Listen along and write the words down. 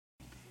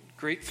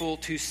Grateful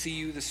to see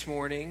you this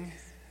morning,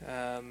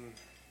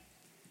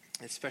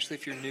 especially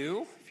if you're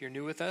new. If you're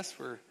new with us,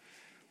 we're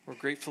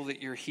grateful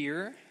that you're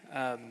here.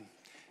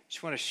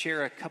 Just want to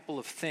share a couple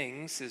of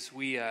things as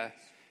we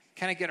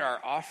kind of get our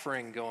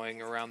offering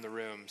going around the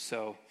room.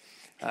 So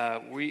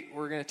we're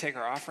going to take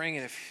our offering,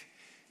 and if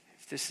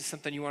this is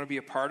something you want to be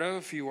a part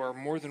of, you are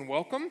more than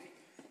welcome.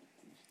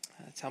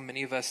 That's how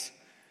many of us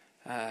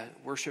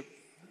worship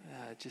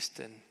just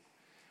in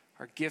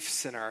our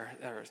gifts and are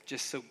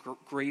just so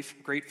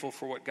grateful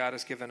for what God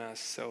has given us.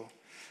 So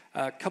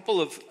a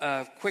couple of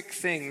quick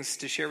things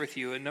to share with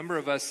you. A number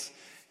of us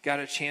got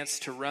a chance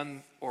to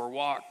run or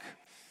walk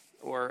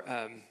or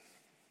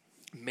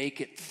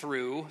make it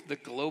through the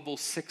Global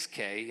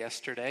 6K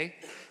yesterday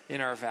in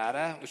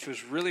Arvada, which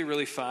was really,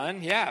 really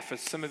fun. Yeah, for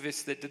some of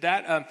us that did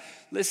that.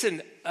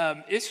 Listen,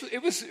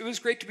 it was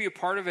great to be a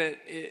part of it.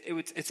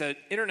 It's an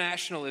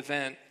international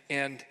event,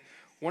 and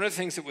one of the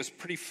things that was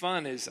pretty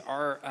fun is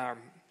our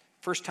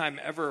first time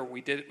ever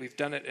we've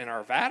done it in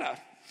Arvada.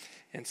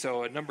 And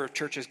so a number of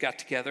churches got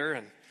together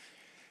and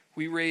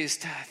we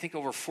raised, I think,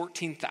 over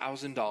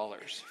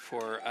 $14,000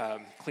 for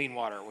clean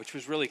water, which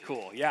was really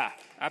cool. Yeah,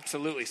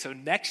 absolutely. So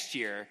next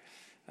year,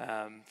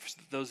 for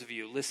those of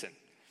you, listen,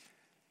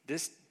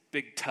 this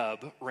big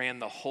tub ran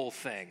the whole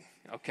thing,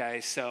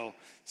 okay? So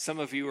some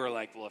of you are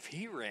like, well, if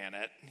he ran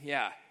it,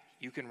 yeah,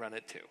 you can run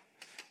it too.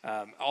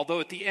 Although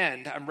at the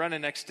end, I'm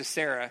running next to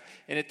Sarah,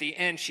 and at the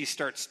end, she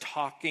starts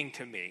talking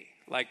to me.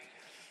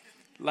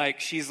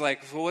 Like she's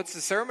like, well, what's the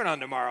sermon on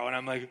tomorrow? And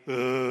I'm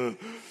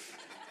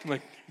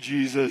like,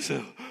 Jesus.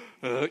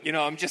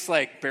 I'm just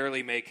like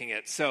barely making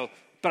it. So,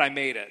 but I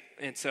made it.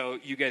 And so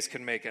you guys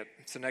can make it.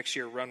 So next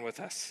year, run with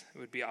us. It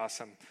would be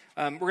awesome.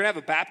 We're going to have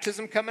a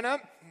baptism coming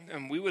up.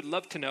 And we would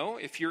love to know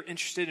if you're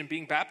interested in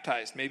being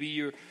baptized. Maybe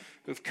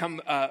you've come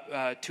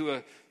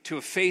to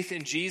a faith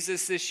in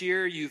Jesus this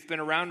year. You've been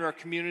around our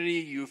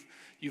community.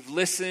 You've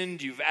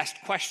listened. You've asked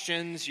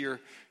questions.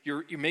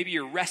 Maybe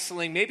you're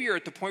wrestling. Maybe you're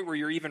at the point where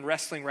you're even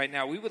wrestling right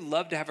now. We would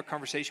love to have a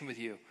conversation with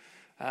you.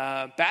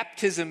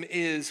 Baptism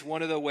is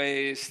one of the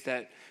ways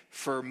that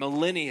for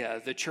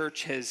millennia the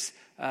church has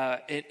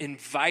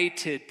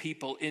invited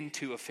people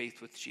into a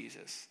faith with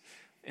Jesus,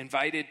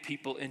 invited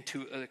people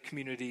into a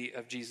community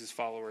of Jesus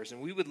followers.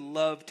 And we would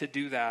love to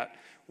do that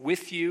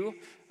with you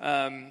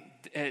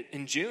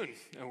in June.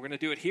 And we're going to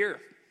do it here.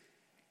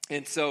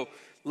 And so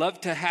love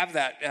to have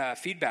that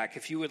feedback.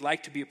 If you would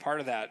like to be a part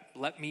of that,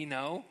 let me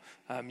know.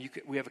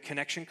 We have a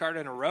connection card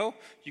in a row.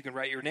 You can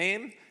write your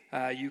name.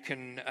 You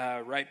can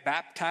write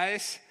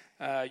baptize.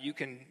 You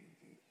can,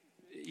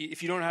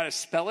 if you don't know how to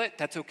spell it,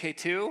 that's okay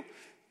too.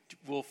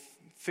 We'll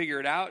figure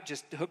it out.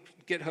 Just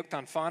get hooked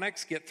on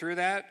phonics, get through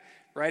that,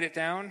 write it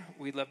down.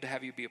 We'd love to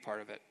have you be a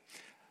part of it.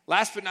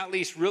 Last but not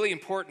least, really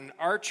important,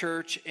 our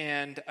church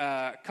and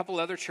a couple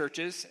other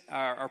churches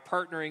are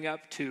partnering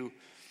up to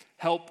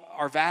help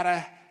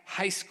Arvada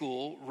High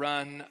School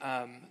run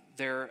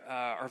their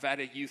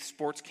Arvada Youth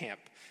Sports Camp.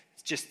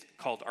 It's just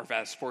called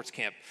Arvada Sports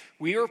Camp.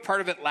 We were part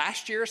of it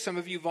last year. Some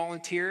of you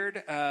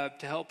volunteered to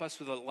help us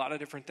with a lot of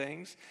different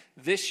things.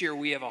 This year,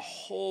 we have a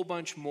whole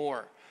bunch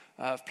more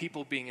of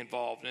people being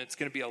involved, and it's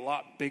going to be a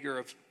lot bigger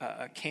of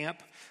a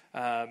camp.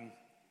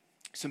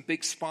 Some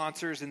big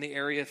sponsors in the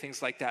area,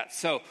 things like that.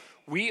 So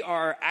we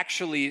are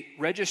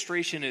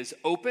registration is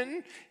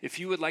open. If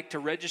you would like to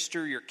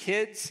register your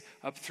kids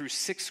up through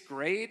 6th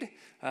grade,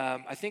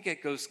 I think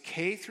it goes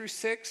K through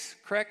 6,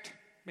 correct,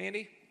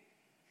 Mandy?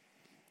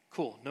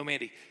 Cool, no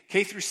Mandy.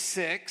 K through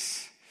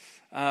 6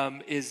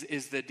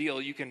 is the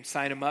deal. You can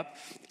sign them up.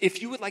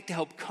 If you would like to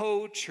help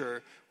coach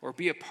or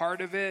be a part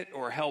of it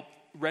or help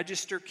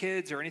register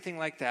kids or anything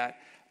like that,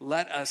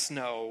 let us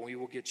know. We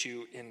will get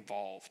you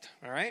involved,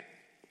 all right?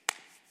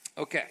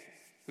 Okay,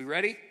 we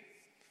ready?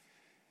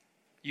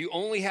 You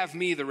only have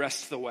me the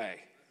rest of the way,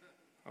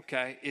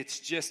 okay? It's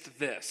just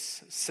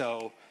this.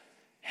 So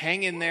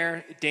hang in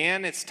there.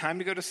 Dan, it's time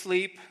to go to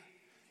sleep.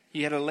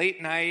 He had a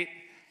late night.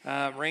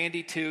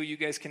 Randy, too. You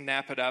guys can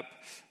nap it up.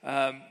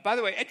 By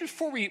the way,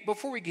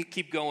 before we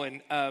keep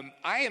going,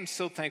 I am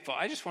so thankful.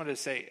 I just wanted to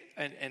say,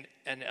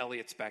 and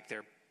Elliot's back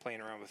there playing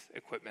around with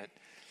equipment.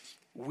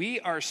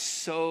 I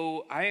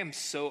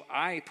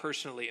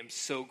personally am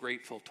so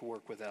grateful to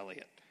work with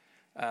Elliot.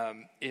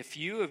 If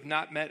you have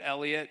not met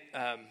Elliot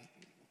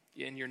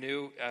and you're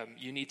new,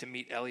 you need to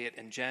meet Elliot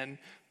and Jen.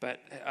 But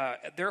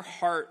their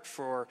heart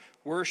for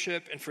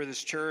worship and for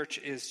this church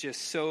is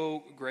just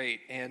so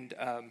great. And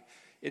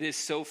it is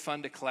so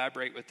fun to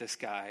collaborate with this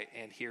guy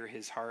and hear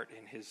his heart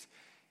and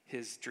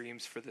his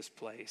dreams for this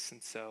place.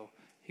 And so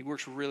he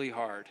works really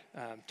hard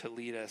to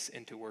lead us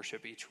into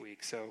worship each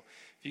week. So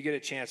if you get a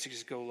chance to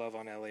just go love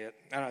on Elliot.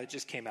 I don't know, it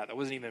just came out. That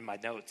wasn't even in my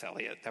notes,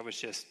 Elliot. That was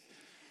just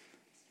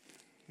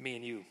me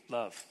and you,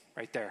 love,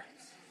 right there.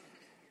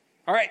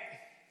 All right,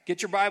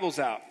 get your Bibles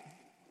out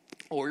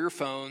or your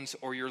phones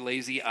or your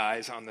lazy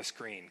eyes on the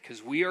screen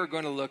because we are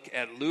going to look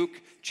at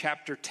Luke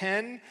chapter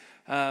 10.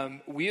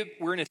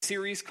 We're in a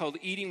series called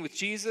Eating with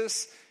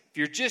Jesus. If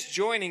you're just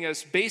joining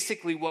us,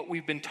 basically what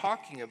we've been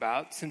talking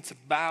about since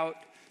about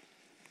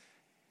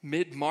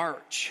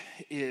Mid-March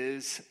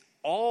is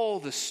all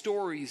the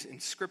stories in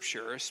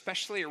Scripture,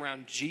 especially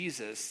around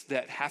Jesus,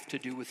 that have to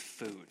do with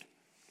food.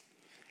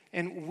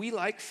 And we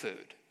like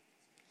food.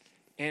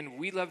 And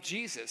we love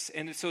Jesus.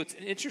 And so it's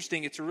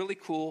interesting. It's a really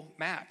cool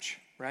match,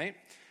 right?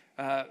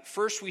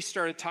 First, we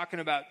started talking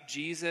about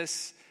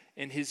Jesus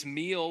and his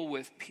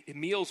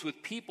meals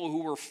with people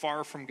who were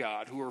far from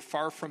God, who were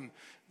far from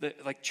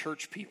like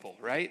church people,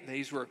 right?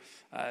 These were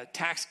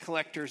tax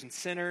collectors and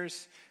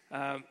sinners.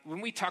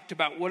 When we talked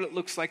about what it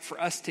looks like for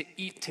us to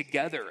eat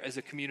together as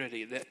a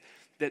community,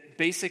 that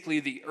basically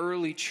the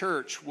early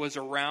church was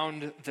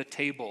around the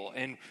table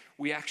and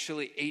we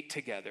actually ate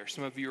together.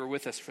 Some of you were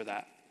with us for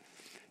that.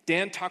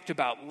 Dan talked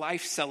about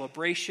life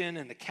celebration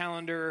and the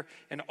calendar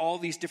and all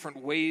these different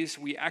ways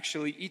we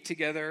actually eat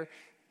together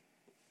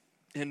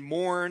and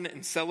mourn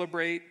and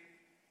celebrate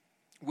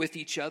with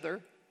each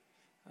other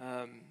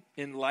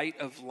in light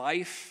of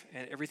life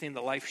and everything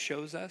that life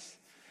shows us.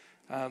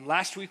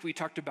 Last week we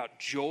talked about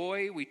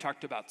joy. We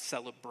talked about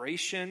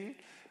celebration.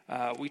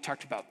 We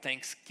talked about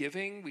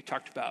Thanksgiving. We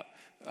talked about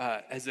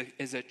as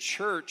a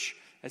church,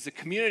 as a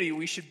community,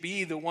 we should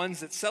be the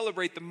ones that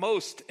celebrate the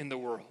most in the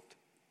world.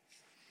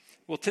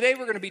 Well, today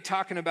we're going to be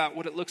talking about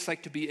what it looks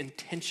like to be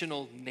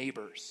intentional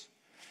neighbors.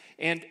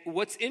 And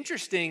what's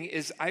interesting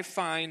is I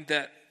find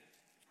that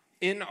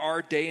in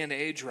our day and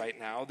age right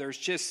now, there's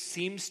just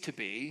seems to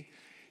be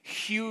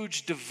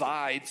huge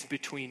divides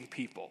between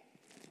people.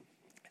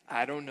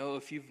 I don't know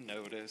if you've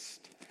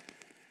noticed,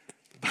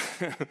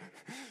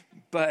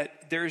 but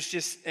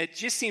it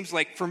just seems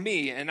like for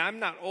me, and I'm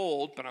not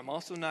old, but I'm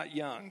also not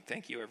young.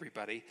 Thank you,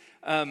 everybody.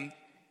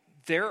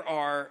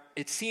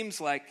 It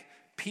seems like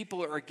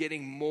people are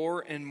getting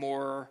more and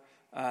more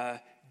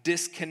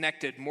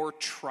disconnected, more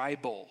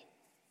tribal,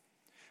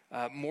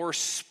 more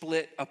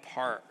split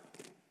apart,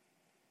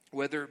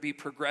 whether it be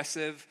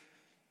progressive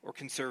or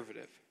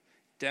conservative,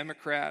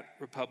 Democrat,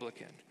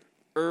 Republican,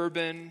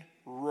 urban,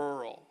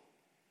 rural,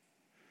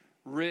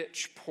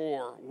 rich,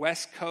 poor,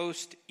 West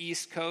Coast,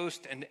 East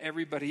Coast, and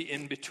everybody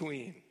in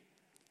between.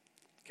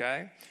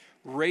 Okay?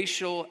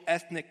 Racial,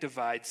 ethnic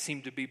divides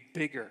seem to be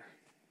bigger,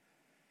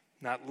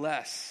 not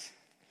less.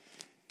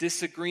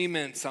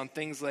 Disagreements on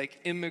things like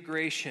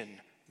immigration,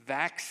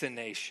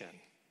 vaccination,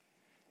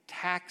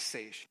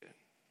 taxation.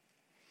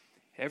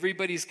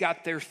 Everybody's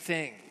got their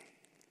thing.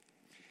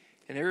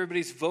 And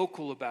everybody's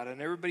vocal about it.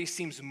 And everybody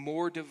seems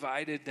more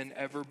divided than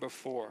ever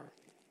before.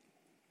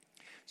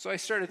 So I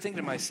started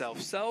thinking to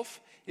myself,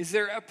 is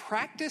there a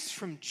practice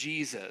from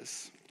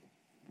Jesus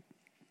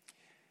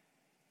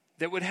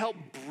that would help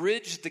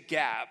bridge the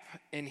gap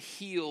and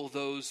heal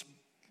those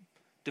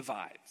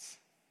divides?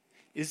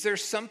 Is there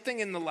something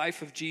in the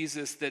life of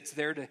Jesus that's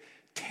there to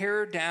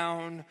tear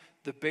down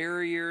the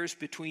barriers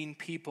between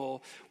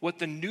people, what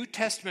the New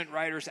Testament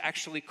writers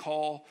actually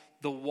call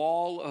the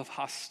wall of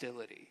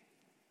hostility?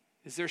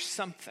 Is there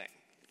something?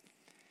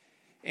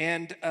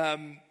 And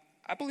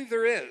I believe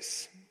there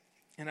is.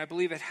 And I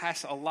believe it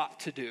has a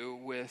lot to do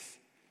with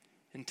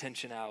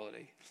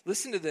intentionality.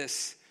 Listen to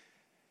this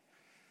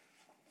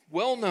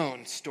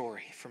well-known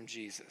story from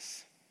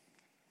Jesus.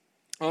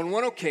 On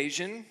one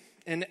occasion,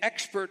 an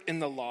expert in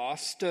the law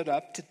stood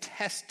up to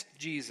test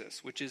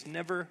Jesus, which is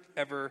never,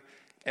 ever,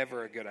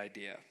 ever a good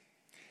idea.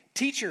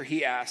 "Teacher,"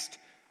 he asked,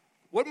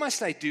 "what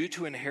must I do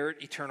to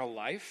inherit eternal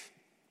life?"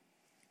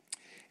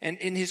 And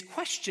in his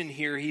question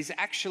here, he's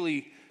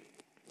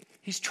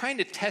trying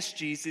to test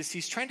Jesus.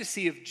 He's trying to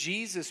see if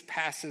Jesus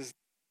passes the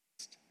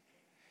test.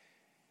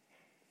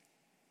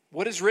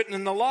 "What is written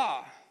in the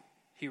law?"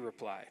 he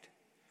replied.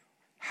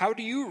 "How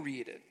do you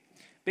read it?"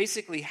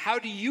 Basically, how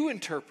do you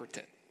interpret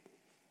it?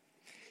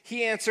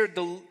 He answered,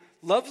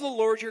 "Love the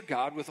Lord your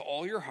God with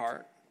all your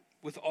heart,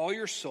 with all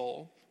your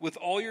soul, with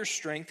all your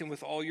strength, and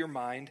with all your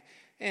mind,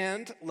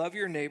 and love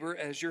your neighbor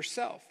as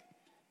yourself."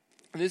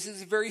 And this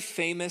is a very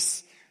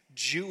famous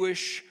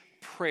Jewish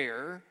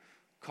prayer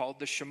called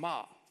the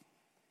Shema.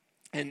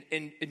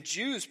 And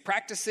Jews,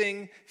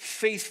 practicing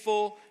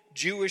faithful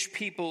Jewish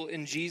people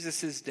in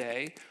Jesus'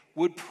 day,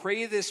 would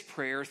pray this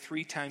prayer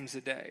 3 times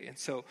a day. And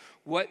so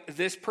what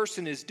this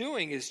person is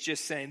doing is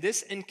just saying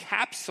this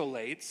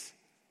encapsulates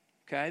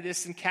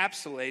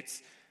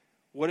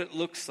what it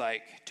looks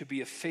like to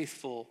be a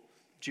faithful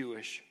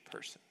Jewish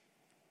person.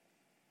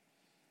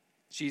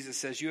 Jesus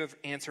says, "You have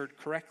answered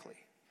correctly.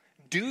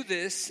 Do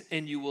this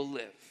and you will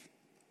live.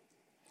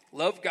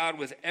 Love God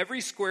with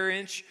every square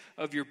inch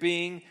of your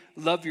being.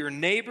 Love your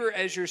neighbor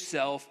as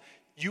yourself.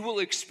 You will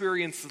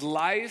experience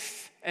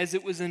life as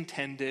it was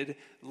intended,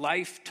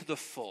 life to the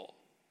full."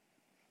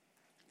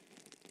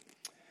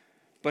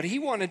 But he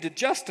wanted to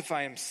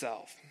justify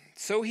himself.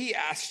 So he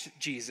asked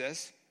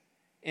Jesus,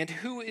 "And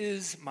who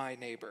is my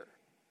neighbor?"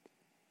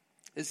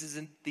 This is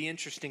the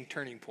interesting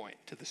turning point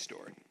to the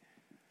story.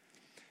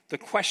 The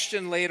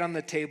question laid on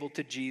the table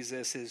to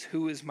Jesus is,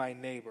 who is my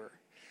neighbor?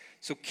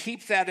 So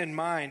keep that in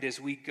mind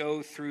as we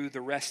go through the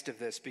rest of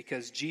this,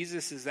 because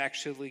Jesus is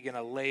actually going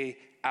to lay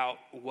out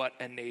what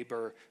a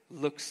neighbor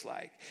looks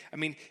like. I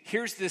mean,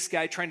 here's this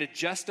guy trying to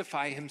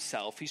justify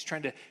himself. He's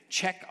trying to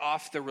check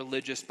off the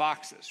religious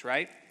boxes,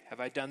 right? Have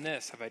I done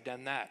this? Have I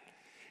done that?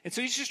 And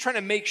so he's just trying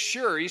to make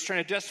sure, he's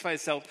trying to justify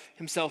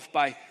himself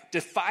by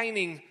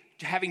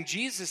having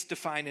Jesus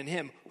define in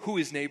him who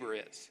his neighbor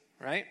is,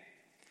 right?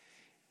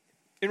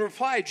 In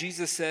reply,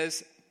 Jesus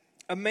says,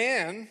 a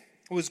man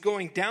was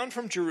going down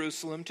from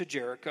Jerusalem to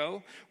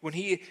Jericho when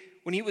he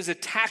was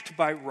attacked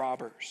by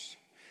robbers.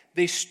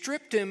 They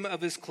stripped him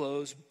of his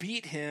clothes,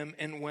 beat him,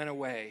 and went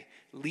away,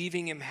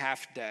 leaving him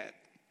half dead.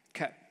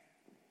 Okay.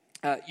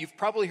 You've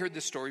probably heard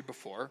this story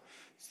before.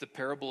 It's the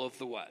parable of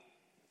the what?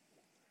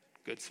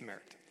 Good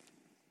Samaritan.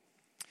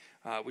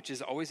 Which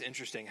is always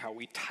interesting how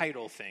we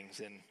title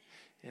things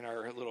in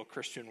our little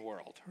Christian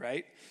world,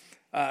 right?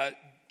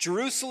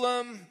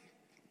 Jerusalem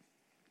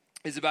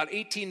is about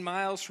 18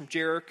 miles from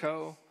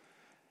Jericho.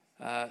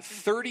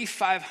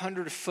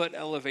 3,500 foot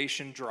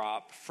elevation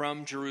drop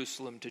from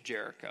Jerusalem to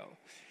Jericho.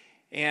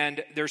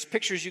 And there's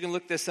pictures, you can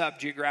look this up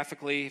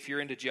geographically if you're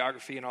into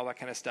geography and all that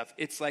kind of stuff.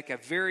 It's like a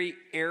very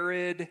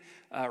arid,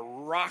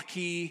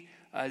 rocky,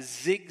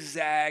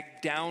 zigzag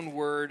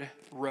downward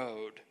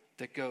road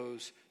that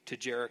goes to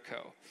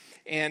Jericho.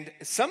 And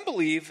some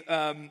believe,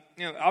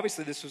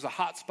 obviously this was a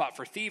hot spot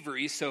for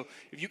thievery, so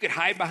if you could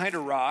hide behind a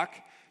rock,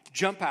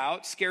 jump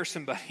out, scare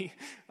somebody,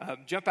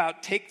 jump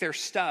out, take their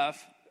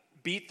stuff,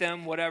 beat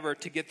them, whatever,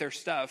 to get their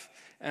stuff,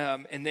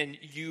 and then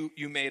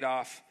you made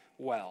off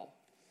well.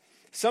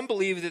 Some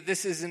believe that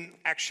this isn't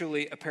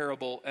actually a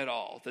parable at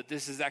all, that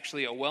this is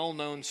actually a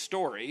well-known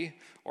story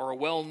or a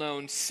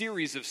well-known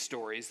series of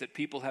stories that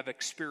people have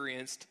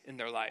experienced in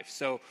their life.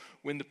 So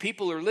when the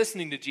people are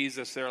listening to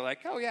Jesus, they're like,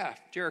 oh yeah,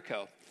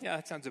 Jericho. Yeah,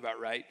 that sounds about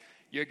right.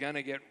 You're going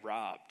to get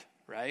robbed,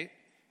 right?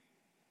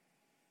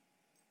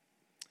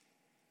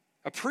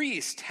 A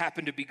priest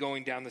happened to be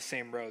going down the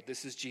same road.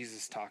 This is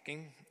Jesus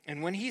talking.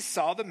 And when he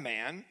saw the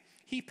man,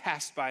 he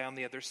passed by on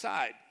the other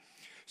side.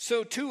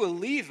 So too a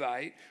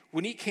Levite,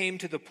 when he came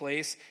to the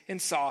place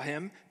and saw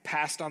him,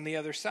 passed on the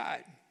other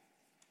side.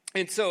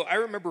 And so I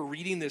remember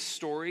reading this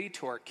story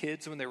to our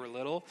kids when they were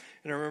little.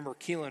 And I remember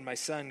Keelan, my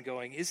son,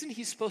 going, isn't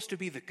he supposed to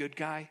be the good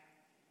guy?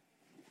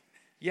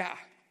 Yeah.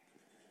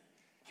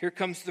 Here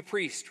comes the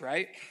priest,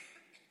 right?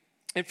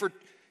 And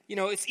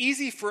it's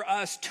easy for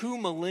us 2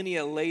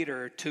 millennia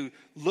later to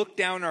look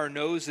down our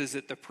noses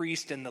at the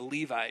priest and the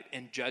Levite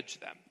and judge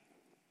them.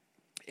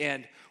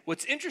 And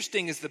what's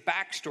interesting is the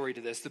backstory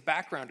to this, the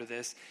background to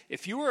this.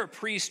 If you were a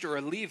priest or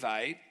a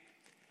Levite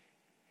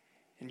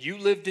and you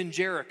lived in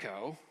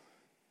Jericho,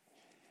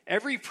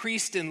 every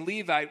priest and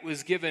Levite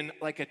was given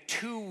like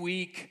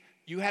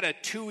you had a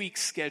 2-week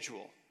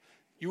schedule.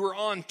 You were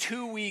on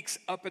 2 weeks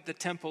up at the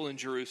temple in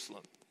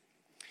Jerusalem.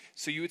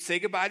 So you would say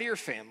goodbye to your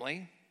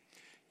family.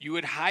 You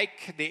would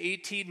hike the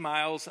 18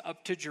 miles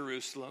up to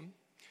Jerusalem.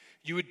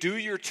 You would do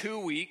your 2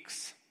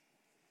 weeks.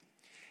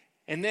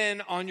 And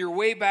then on your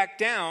way back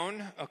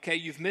down, okay,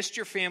 you've missed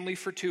your family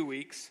for 2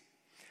 weeks.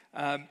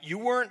 You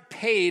weren't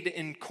paid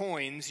in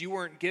coins. You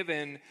weren't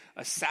given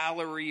a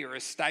salary or a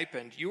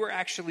stipend. You were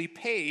actually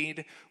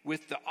paid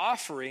with the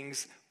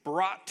offerings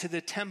brought to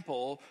the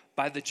temple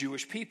by the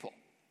Jewish people.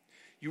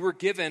 You were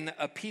given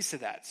a piece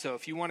of that. So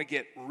if you want to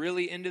get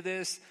really into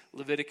this,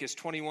 Leviticus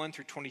 21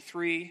 through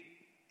 23,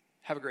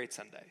 have a great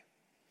Sunday.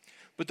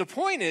 But the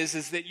point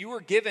is that you were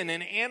given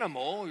an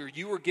animal, or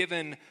you were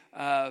given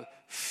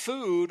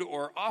food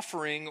or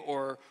offering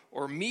or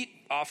meat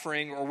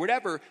offering or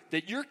whatever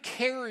that you're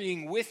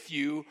carrying with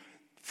you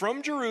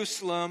from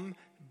Jerusalem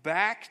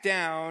back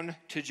down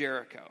to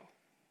Jericho.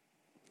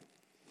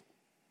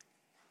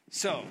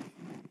 So,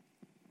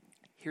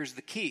 here's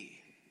the key.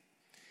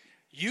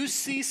 You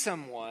see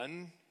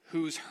someone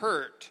who's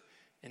hurt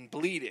and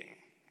bleeding.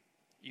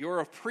 You're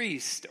a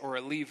priest or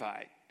a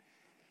Levite.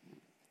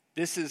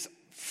 This is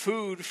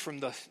food from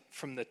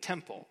the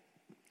temple.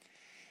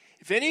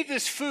 If any of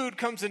this food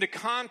comes into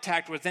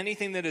contact with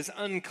anything that is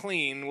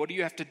unclean, what do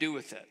you have to do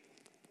with it?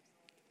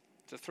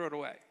 To throw it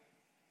away.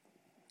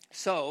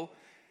 So,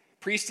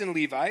 priest and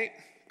Levite,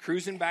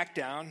 cruising back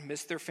down,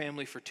 missed their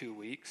family for 2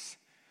 weeks,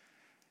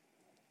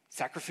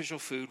 sacrificial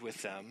food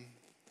with them,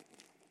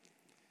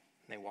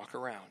 and they walk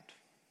around.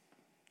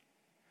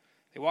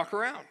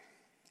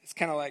 It's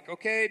kind of like,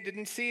 okay,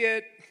 didn't see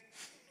it.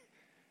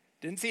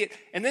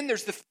 And then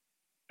there's the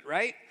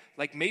right?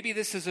 Like maybe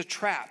this is a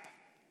trap.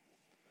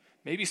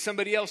 Maybe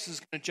somebody else is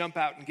going to jump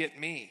out and get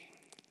me.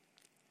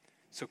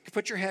 So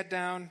put your head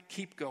down,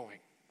 keep going.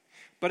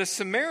 But a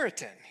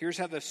Samaritan, here's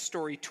how the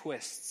story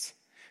twists.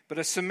 But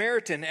a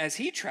Samaritan, as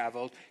he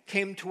traveled,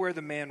 came to where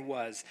the man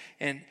was.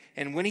 And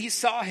when he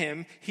saw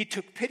him, he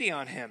took pity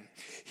on him.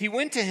 He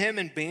went to him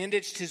and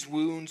bandaged his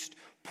wounds,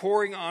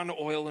 pouring on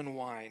oil and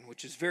wine,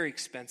 which is very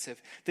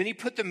expensive. Then he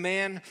put the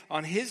man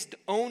on his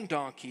own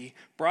donkey,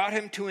 brought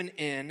him to an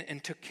inn,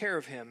 and took care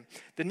of him.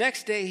 The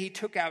next day he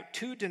took out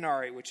 2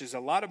 denarii, which is a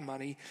lot of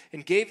money,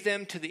 and gave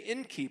them to the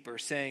innkeeper,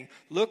 saying,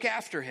 look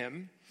after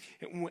him,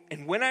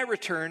 and when I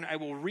return, I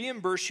will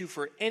reimburse you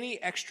for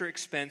any extra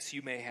expense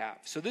you may have.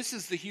 So this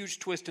is the huge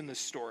twist in this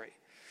story.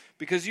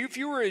 Because if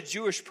you were a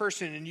Jewish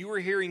person and you were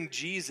hearing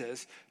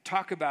Jesus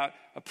talk about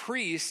a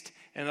priest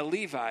and a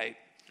Levite,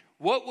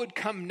 what would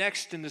come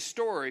next in the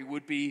story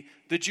would be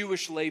the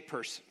Jewish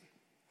layperson.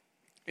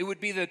 It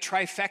would be the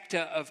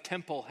trifecta of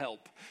temple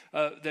help.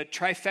 The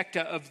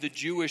trifecta of the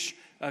Jewish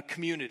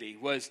community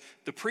was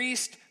the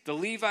priest, the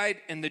Levite,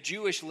 and the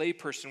Jewish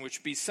layperson, which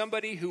would be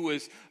somebody who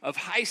was of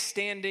high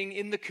standing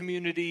in the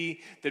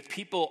community that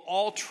people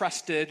all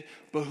trusted,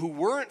 but who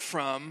weren't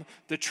from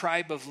the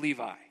tribe of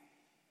Levi.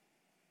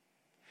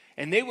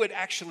 And they would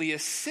actually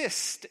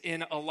assist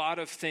in a lot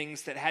of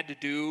things that had to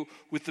do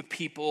with the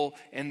people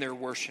and their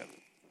worship.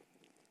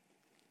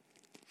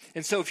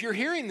 And so if you're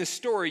hearing this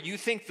story, you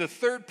think the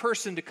third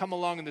person to come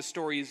along in the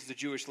story is the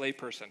Jewish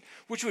layperson,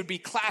 which would be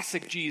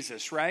classic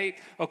Jesus, right?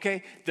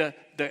 Okay, the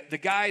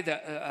guy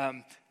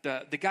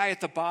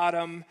at the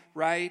bottom,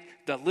 right?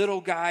 The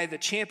little guy, the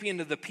champion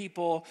of the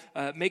people,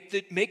 make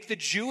the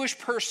Jewish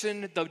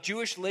person, the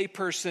Jewish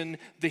layperson,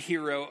 the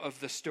hero of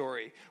the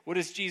story. What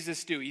does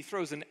Jesus do? He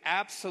throws an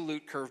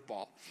absolute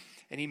curveball,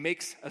 and he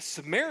makes a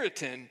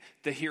Samaritan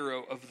the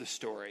hero of the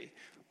story,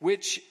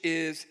 which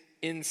is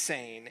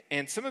insane.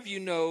 And some of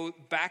you know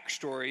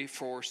backstory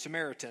for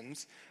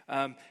Samaritans.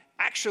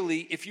 Actually,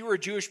 if you were a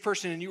Jewish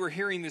person and you were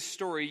hearing this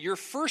story, your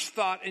first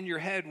thought in your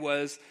head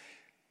was,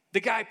 the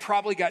guy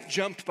probably got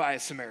jumped by a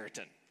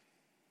Samaritan.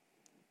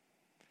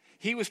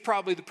 He was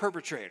probably the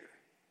perpetrator.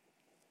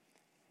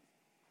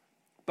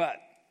 But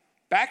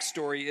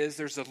backstory is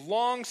there's a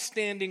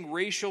long-standing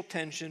racial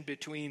tension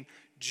between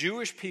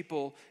Jewish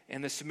people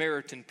and the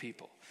Samaritan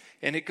people.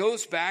 And it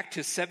goes back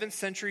to 7th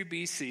century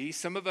BC.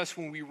 Some of us,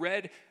 when we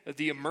read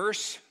the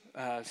Immerse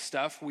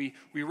stuff, we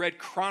read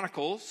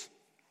Chronicles.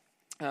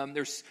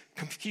 There's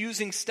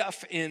confusing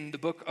stuff in the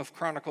book of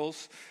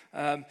Chronicles.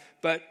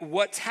 But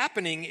what's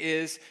happening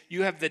is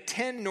you have the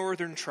 10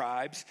 northern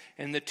tribes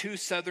and the 2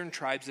 southern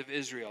tribes of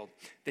Israel.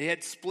 They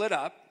had split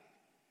up.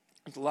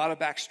 There's a lot of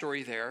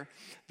backstory there.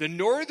 The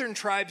northern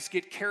tribes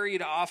get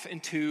carried off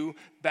into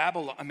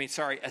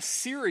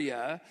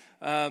Assyria,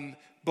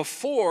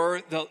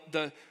 before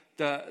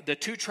the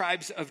 2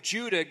 tribes of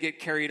Judah get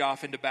carried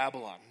off into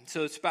Babylon.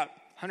 So it's about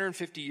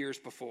 150 years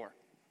before.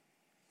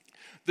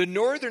 The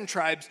northern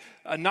tribes,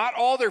 not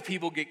all their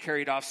people get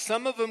carried off.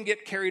 Some of them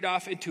get carried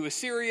off into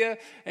Assyria.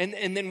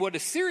 And then what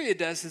Assyria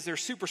does is they're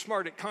super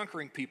smart at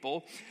conquering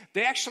people.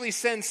 They actually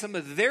send some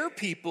of their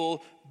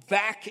people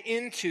back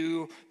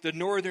into the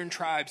northern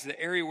tribes, the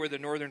area where the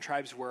northern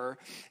tribes were.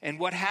 And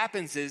what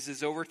happens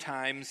is over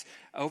time,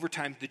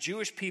 the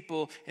Jewish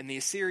people and the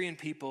Assyrian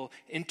people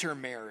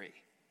intermarry.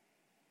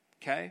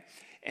 Okay?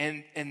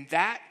 And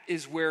that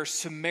is where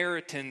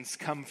Samaritans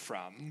come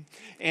from.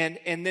 And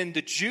then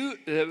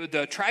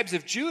the tribes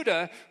of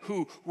Judah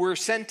who were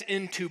sent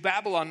into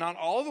Babylon, not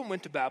all of them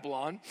went to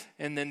Babylon,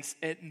 and then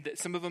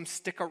some of them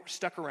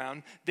stuck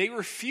around. They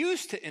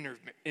refused to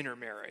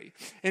intermarry.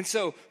 And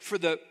so for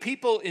the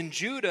people in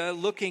Judah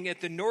looking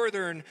at the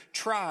northern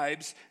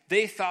tribes,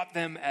 they thought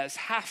them as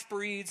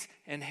half-breeds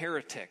and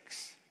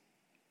heretics.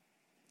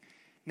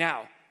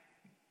 Now,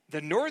 the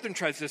northern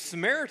tribes, the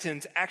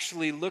Samaritans,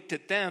 actually looked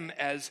at them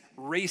as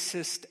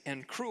racist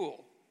and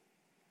cruel.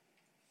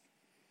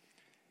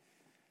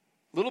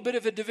 A little bit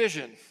of a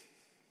division,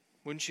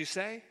 wouldn't you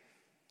say,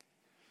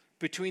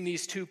 between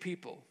these two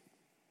people.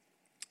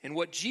 And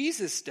what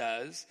Jesus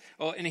does,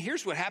 and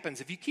here's what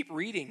happens. If you keep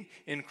reading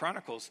in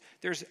Chronicles,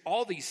 there's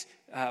all these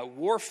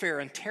warfare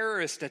and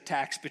terrorist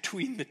attacks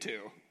between the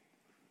two.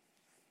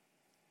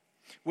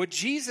 What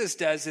Jesus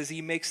does is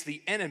he makes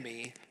the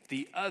enemy,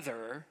 the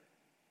other,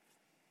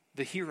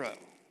 the hero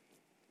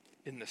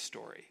in the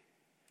story.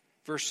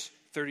 Verse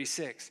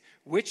 36,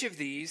 which of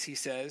these, he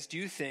says, do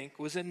you think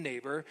was a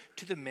neighbor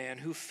to the man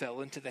who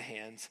fell into the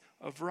hands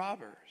of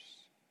robbers?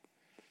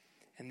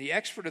 And the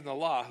expert in the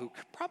law, who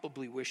could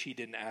probably wish he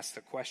didn't ask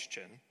the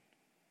question,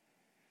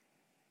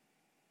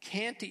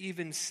 can't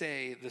even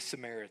say the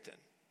Samaritan.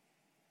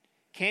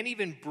 Can't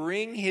even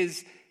bring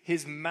his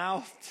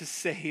mouth to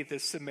say the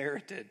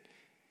Samaritan.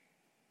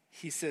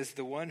 He says,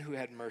 the one who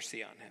had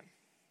mercy on him.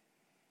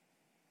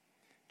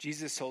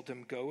 Jesus told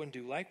him, go and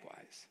do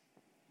likewise.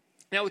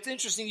 Now, it's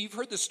interesting. You've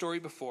heard this story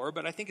before,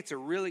 but I think it's a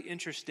really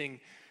interesting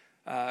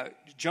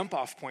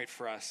jump-off point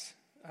for us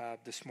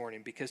this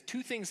morning, because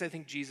 2 things I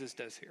think Jesus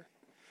does here.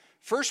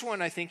 First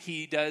one I think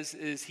he does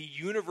is he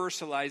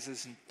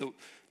universalizes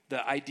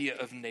the idea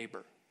of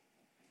neighbor.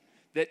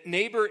 That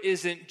neighbor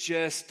isn't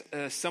just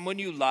someone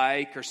you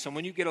like or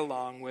someone you get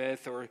along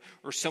with or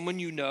someone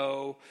you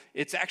know.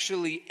 It's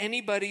actually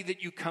anybody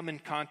that you come in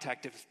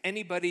contact with,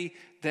 anybody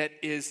that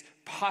is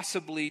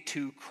possibly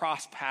to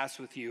cross paths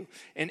with you.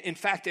 And in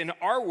fact, in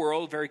our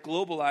world, very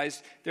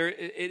globalized,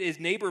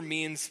 neighbor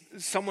means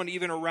someone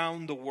even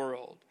around the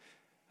world.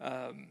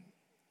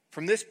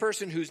 From this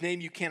person whose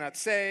name you cannot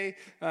say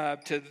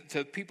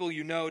to people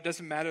you know, it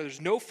doesn't matter.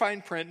 There's no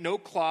fine print, no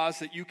clause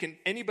that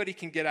anybody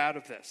can get out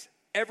of this.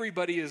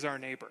 Everybody is our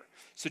neighbor.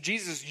 So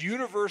Jesus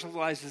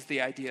universalizes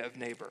the idea of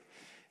neighbor.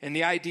 And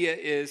the idea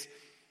is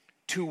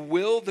to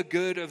will the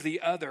good of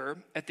the other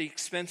at the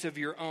expense of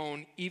your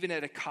own, even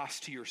at a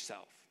cost to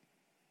yourself.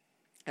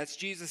 That's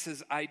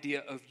Jesus'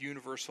 idea of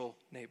universal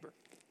neighbor.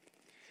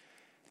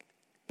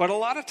 But a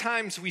lot of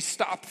times we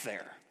stop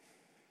there.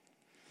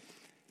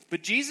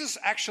 But Jesus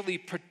actually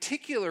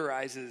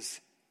particularizes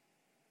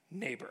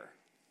neighbor.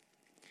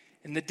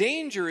 And the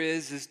danger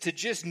is to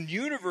just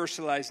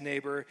universalize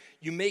neighbor,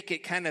 you make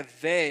it kind of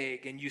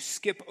vague and you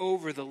skip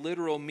over the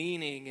literal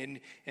meaning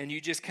and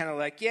you just kind of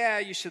like, yeah,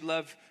 you should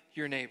love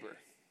your neighbor.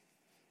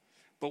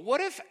 But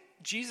what if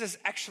Jesus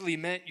actually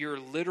meant your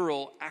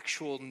literal,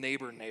 actual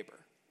neighbor?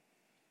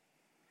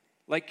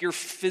 Like your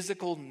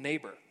physical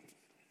neighbor.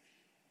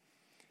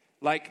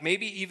 Like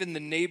maybe even the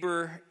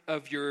neighbor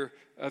of your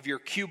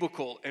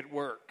cubicle at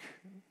work.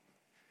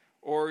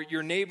 Or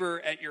your neighbor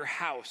at your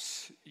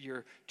house,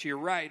 to your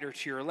right or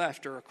to your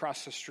left or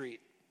across the street.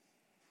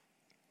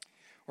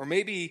 Or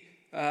maybe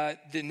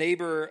the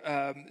neighbor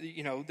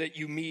that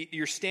you meet,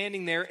 you're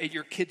standing there at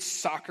your kid's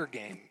soccer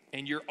game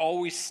and you're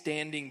always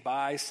standing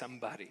by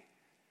somebody.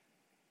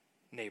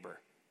 Neighbor.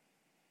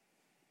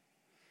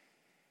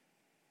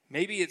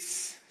 Maybe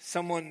it's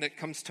someone that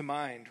comes to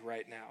mind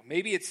right now.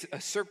 Maybe it's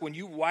a circle. When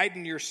you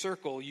widen your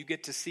circle, you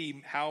get to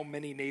see how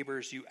many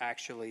neighbors you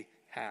actually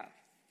have.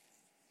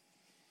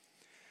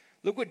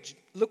 Look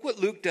what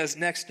Luke does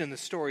next in the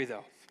story,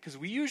 though, because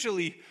we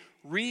usually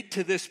read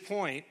to this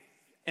point,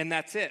 and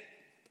that's it.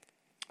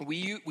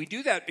 We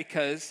do that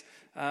because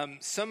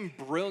some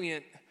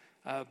brilliant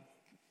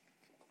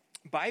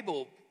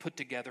Bible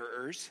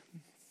put-togetherers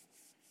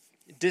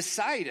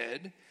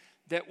decided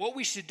that what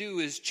we should do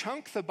is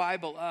chunk the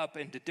Bible up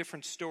into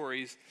different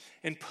stories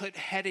and put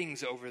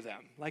headings over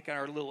them, like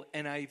our little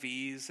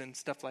NIVs and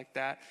stuff like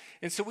that.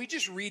 And so we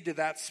just read to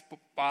that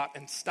spot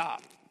and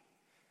stop.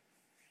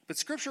 But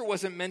Scripture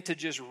wasn't meant to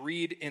just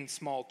read in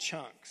small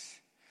chunks.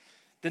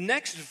 The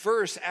next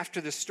verse after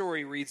the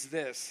story reads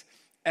this: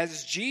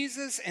 As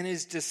Jesus and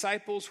his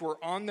disciples were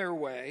on their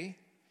way,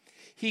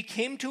 he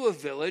came to a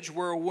village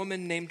where a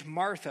woman named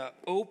Martha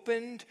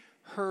opened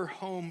her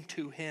home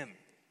to him.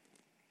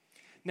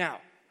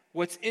 Now,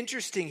 what's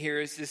interesting here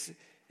is this.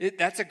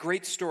 That's a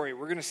great story.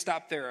 We're going to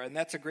stop there, and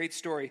that's a great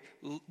story.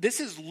 This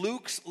is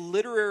Luke's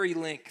literary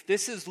link.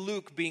 This is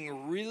Luke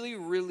being really,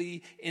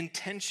 really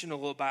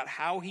intentional about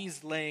how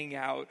he's laying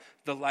out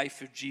the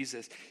life of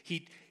Jesus.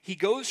 He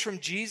goes from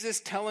Jesus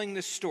telling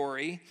the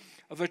story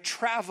of a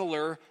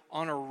traveler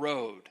on a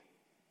road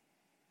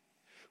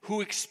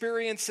who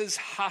experiences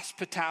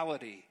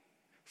hospitality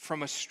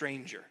from a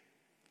stranger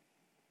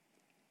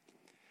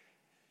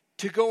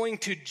to going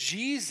to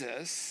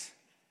Jesus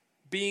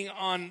being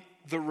on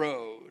the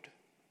road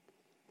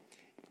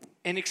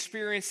and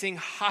experiencing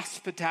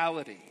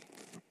hospitality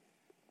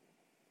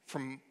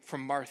from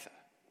Martha.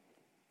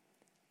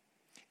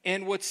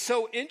 And what's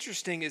so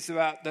interesting is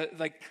about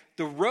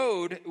the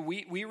road,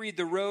 we read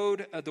the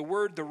road, the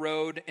word the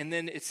road, and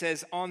then it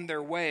says on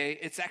their way.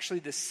 It's actually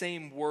the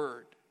same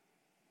word,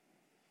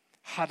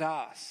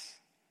 hadas.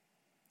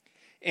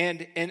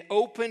 And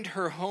opened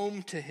her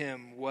home to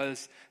him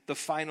was the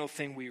final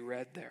thing we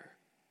read there.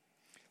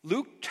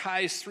 Luke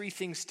ties three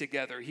things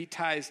together. He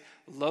ties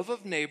love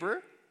of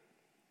neighbor.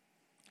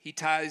 He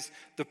ties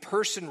the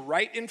person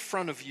right in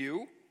front of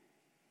you.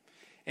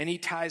 And he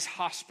ties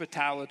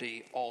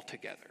hospitality all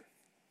together.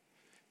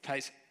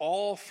 Ties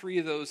all three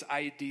of those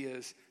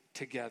ideas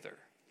together.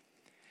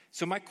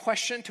 So my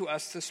question to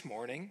us this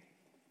morning,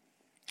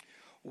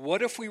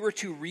 what if we were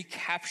to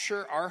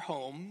recapture our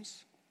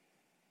homes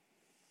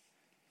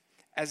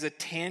as a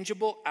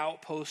tangible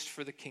outpost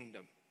for the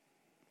kingdom?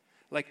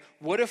 Like,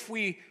 what if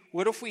we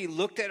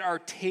looked at our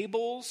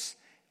tables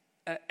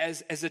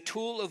as a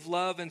tool of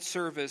love and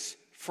service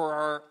for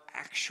our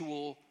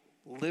actual,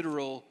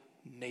 literal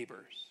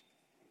neighbors?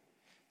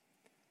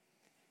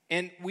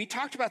 And we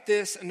talked about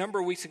this a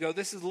number of weeks ago.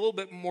 This is a little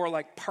bit more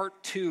like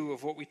part 2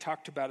 of what we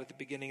talked about at the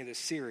beginning of this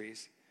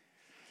series.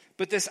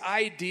 But this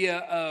idea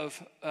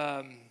of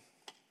a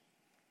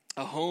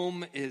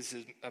home is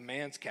a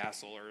man's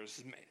castle, or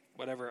is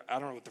whatever, I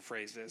don't know what the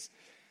phrase is.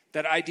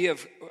 That idea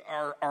of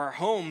our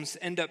homes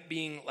end up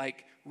being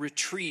like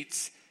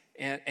retreats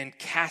and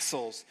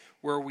castles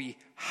where we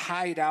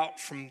hide out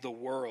from the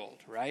world,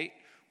 right?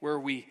 Where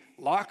we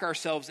lock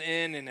ourselves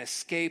in and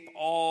escape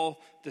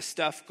all the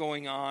stuff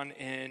going on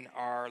in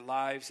our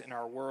lives, in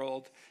our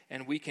world,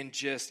 and we can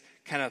just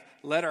kind of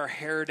let our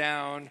hair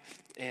down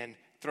and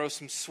throw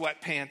some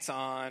sweatpants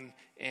on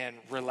and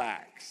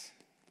relax,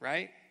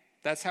 right?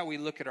 That's how we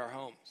look at our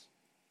homes.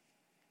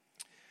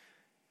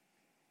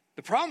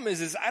 The problem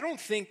is I don't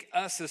think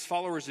us as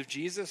followers of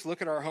Jesus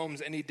look at our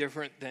homes any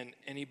different than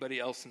anybody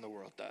else in the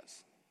world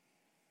does.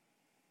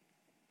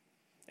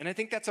 And I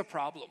think that's a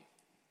problem.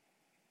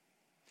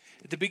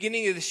 At the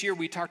beginning of this year,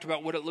 we talked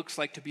about what it looks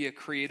like to be a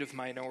creative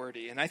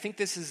minority. And I think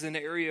this is an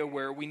area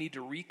where we need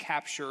to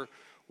recapture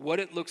what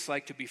it looks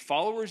like to be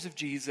followers of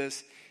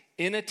Jesus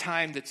in a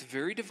time that's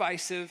very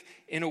divisive,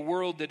 in a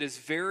world that is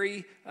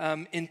very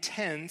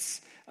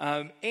intense,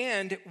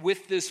 and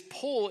with this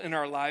pull in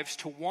our lives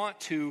to want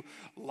to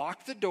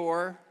lock the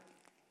door,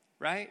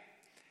 right?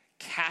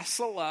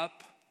 Castle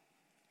up,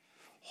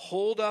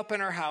 hold up in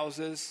our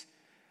houses,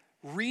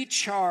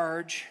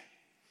 recharge,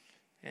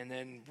 and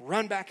then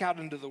run back out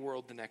into the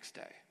world the next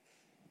day.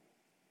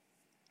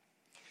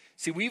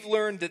 See, we've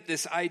learned that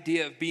this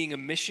idea of being a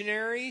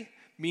missionary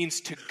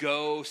means to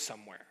go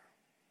somewhere,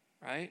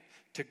 right?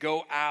 To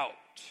go out,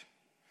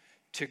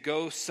 to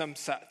go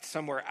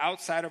somewhere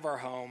outside of our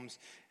homes,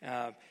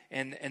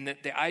 and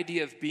that the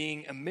idea of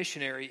being a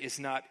missionary is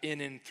not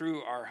in and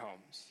through our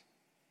homes.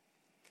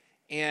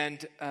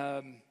 And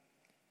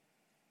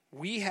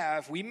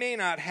we may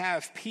not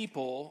have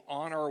people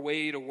on our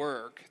way to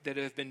work that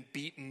have been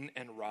beaten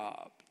and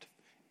robbed,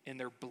 and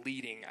they're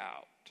bleeding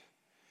out.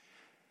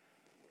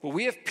 But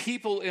we have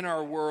people in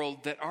our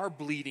world that are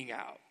bleeding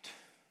out,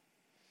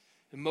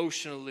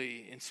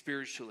 emotionally and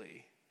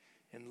spiritually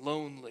and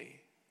lonely.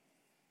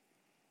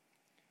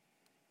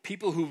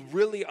 People who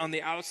really on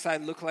the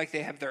outside look like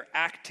they have their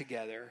act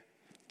together,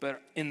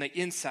 but in the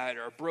inside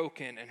are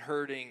broken and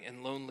hurting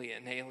and lonely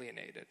and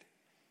alienated.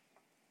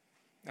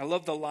 I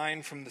love the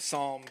line from the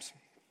Psalms,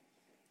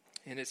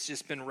 and it's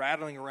just been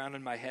rattling around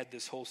in my head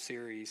this whole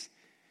series.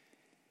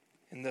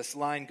 And this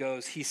line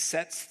goes, "He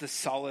sets the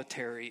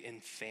solitary in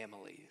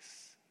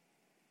families."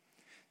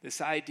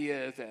 This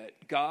idea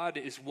that God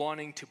is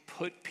wanting to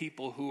put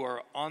people who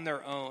are on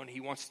their own,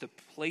 he wants to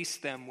place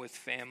them with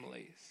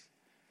families.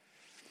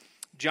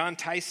 John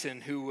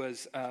Tyson, who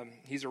was,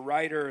 he's a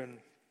writer,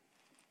 and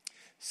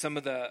some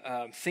of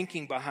the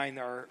thinking behind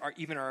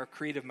even our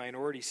Creative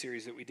Minority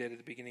series that we did at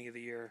the beginning of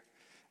the year,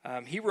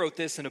 he wrote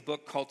this in a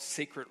book called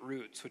Sacred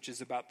Roots, which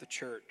is about the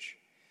church.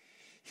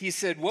 He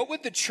said, "What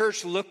would the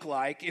church look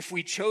like if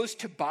we chose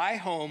to buy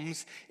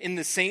homes in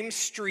the same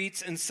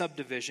streets and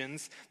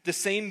subdivisions, the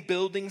same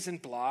buildings and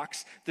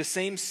blocks, the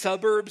same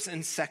suburbs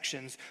and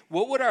sections?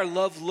 What would our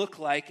love look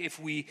like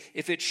if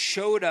it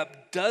showed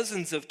up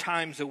dozens of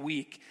times a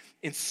week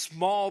in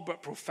small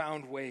but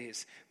profound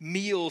ways?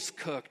 Meals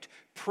cooked,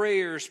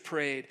 prayers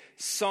prayed,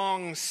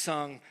 songs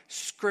sung,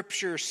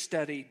 scripture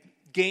studied,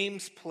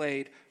 games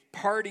played,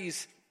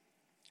 parties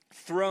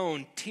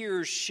thrown,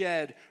 tears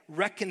shed,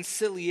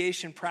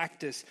 reconciliation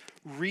practice,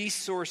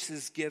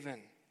 resources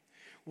given.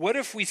 What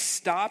if we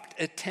stopped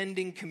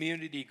attending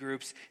community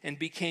groups and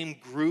became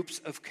groups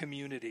of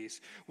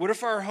communities? What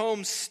if our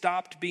homes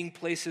stopped being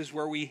places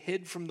where we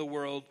hid from the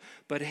world,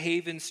 but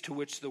havens to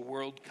which the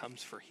world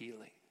comes for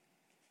healing?"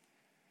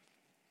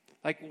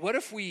 Like, what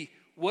if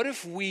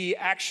we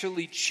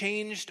actually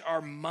changed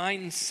our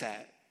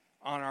mindset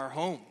on our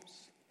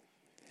homes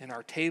and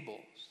our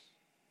tables?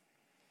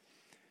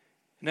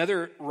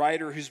 Another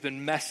writer who's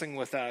been messing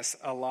with us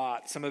a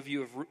lot, some of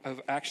you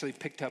have actually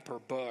picked up her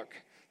book.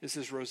 This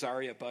is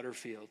Rosaria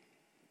Butterfield.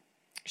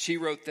 She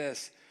wrote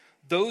this: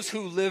 "Those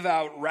who live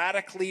out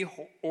radically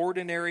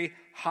ordinary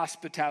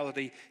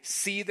hospitality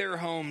see their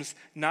homes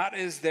not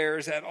as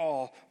theirs at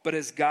all, but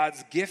as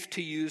God's gift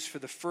to use for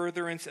the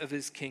furtherance of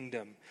his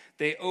kingdom.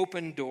 They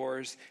open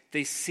doors.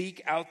 They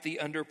seek out the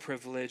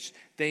underprivileged.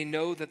 They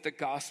know that the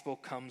gospel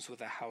comes with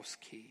a house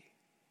key."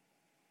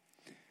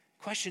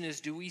 Question is,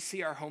 do we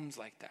see our homes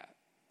like that?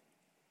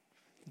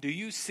 Do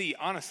you see,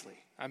 honestly,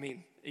 I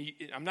mean,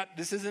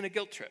 this isn't a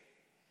guilt trip.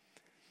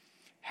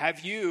 Have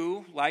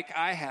you, like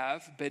I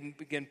have,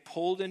 been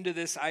pulled into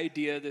this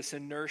idea, this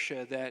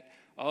inertia that,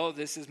 oh,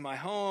 this is my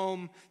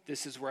home,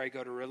 this is where I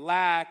go to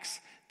relax,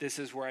 this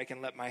is where I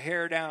can let my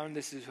hair down,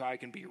 this is how I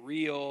can be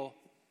real?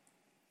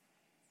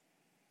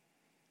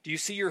 Do you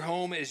see your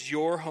home as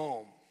your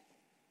home?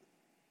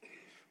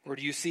 Or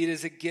do you see it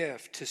as a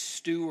gift to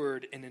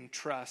steward and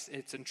entrust?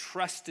 It's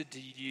entrusted to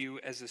you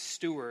as a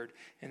steward,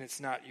 and it's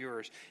not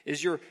yours.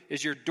 Is your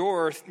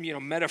door,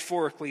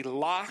 metaphorically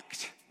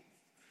locked,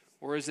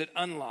 or is it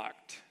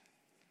unlocked?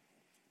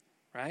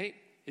 Right?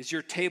 Is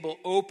your table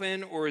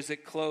open, or is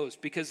it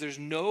closed? Because there's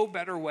no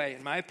better way,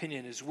 in my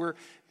opinion,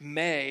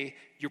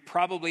 you're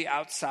probably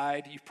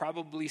outside. You've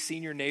probably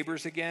seen your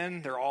neighbors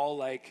again. They're all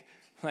like,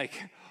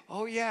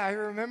 "Oh yeah, I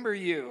remember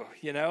you,"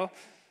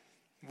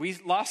 We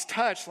lost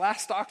touch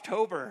last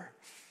October.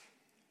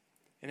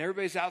 And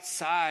everybody's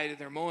outside and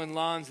they're mowing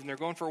lawns and they're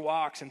going for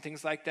walks and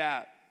things like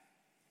that.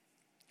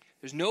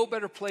 There's no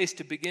better place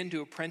to begin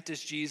to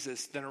apprentice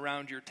Jesus than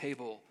around your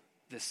table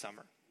this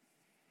summer.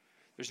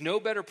 There's no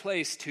better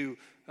place to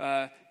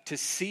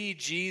see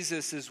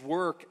Jesus'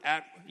 work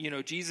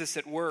Jesus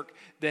at work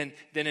than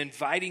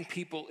inviting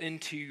people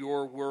into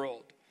your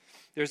world.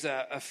 There's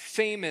a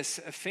famous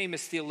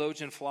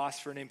theologian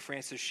philosopher named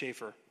Francis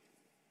Schaeffer.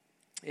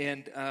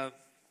 And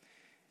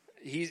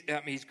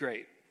he's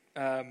great.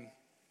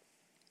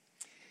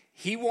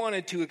 He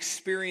wanted to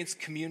experience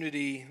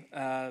community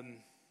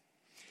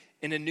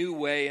in a new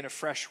way, in a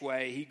fresh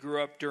way. He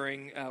grew up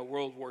during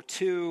World War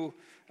II,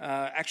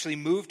 actually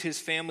moved his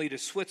family to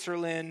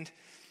Switzerland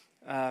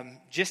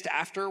just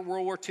after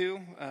World War II,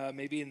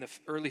 maybe in the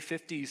early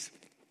 50s,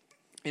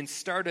 and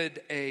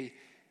started a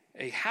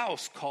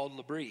house called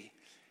L'Abri.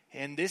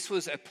 And this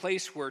was a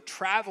place where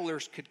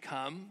travelers could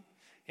come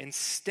and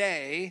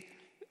stay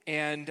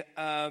and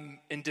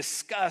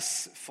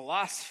discuss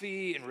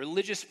philosophy and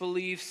religious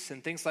beliefs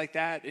and things like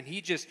that. And he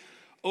just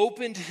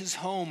opened his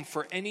home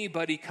for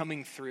anybody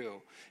coming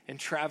through and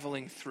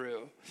traveling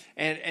through.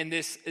 And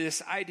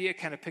this idea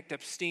kind of picked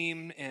up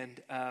steam,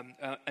 and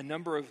a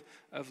number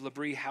of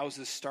L'Abri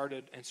houses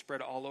started and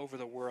spread all over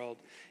the world.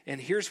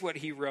 And here's what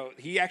he wrote.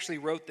 He actually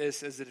wrote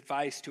this as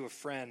advice to a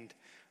friend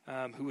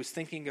who was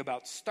thinking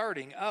about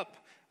starting up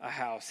a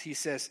house. He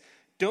says,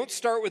 don't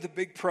start with a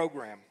big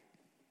program.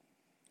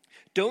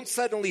 Don't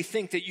suddenly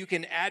think that you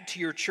can add to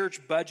your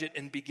church budget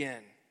and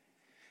begin.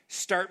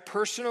 Start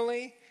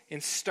personally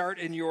and start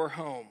in your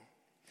home.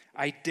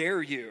 I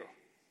dare you.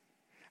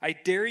 I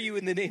dare you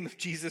in the name of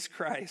Jesus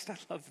Christ. I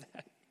love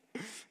that.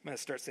 I'm going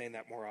to start saying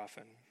that more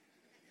often.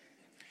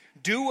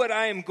 Do what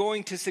I am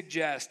going to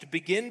suggest.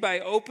 Begin by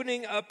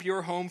opening up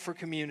your home for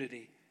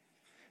community.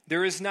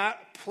 There is not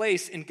a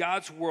place in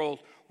God's world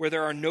where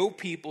there are no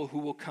people who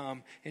will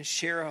come and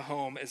share a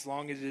home as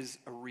long as it is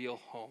a real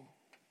home.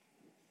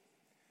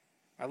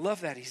 I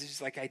love that. He's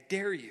just like, I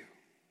dare you.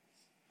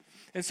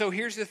 And so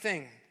here's the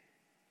thing.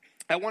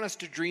 I want us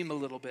to dream a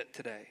little bit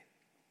today.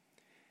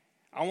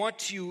 I want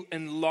to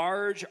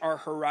enlarge our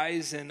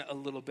horizon a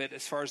little bit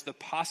as far as the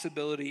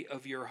possibility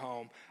of your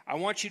home. I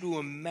want you to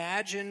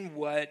imagine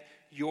what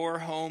your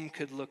home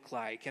could look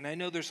like. And I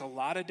know there's a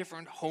lot of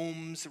different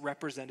homes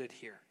represented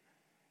here.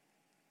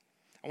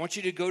 I want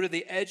you to go to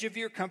the edge of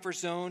your comfort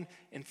zone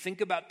and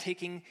think about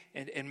taking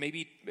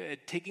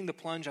the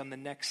plunge on the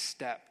next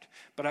step.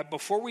 But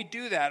before we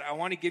do that, I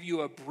want to give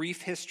you a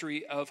brief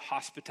history of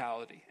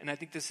hospitality. And I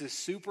think this is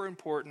super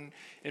important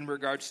in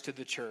regards to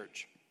the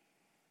church,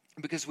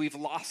 because we've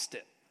lost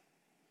it.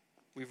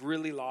 We've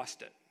really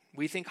lost it.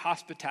 We think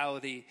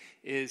hospitality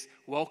is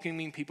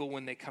welcoming people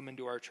when they come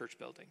into our church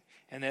building.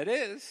 And that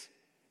is.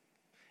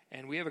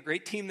 And we have a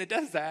great team that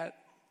does that.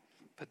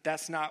 But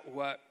that's not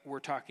what we're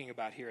talking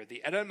about here.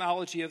 The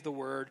etymology of the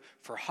word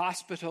for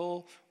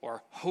hospital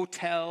or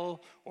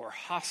hotel or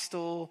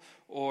hostel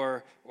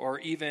or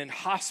even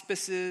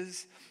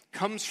hospices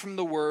comes from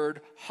the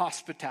word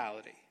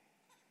hospitality.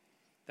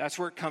 That's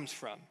where it comes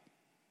from.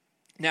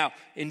 Now,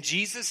 in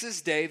Jesus'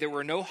 day, there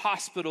were no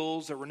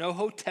hospitals, there were no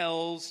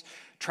hotels.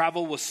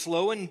 Travel was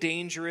slow and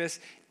dangerous.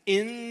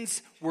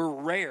 Inns were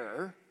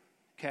rare,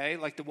 okay,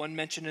 like the one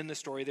mentioned in the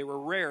story. They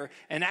were rare,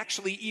 and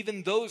actually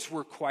even those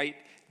were quite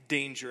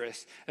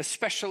dangerous,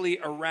 especially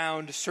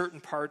around certain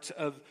parts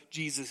of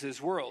Jesus'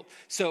 world.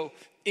 So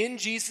in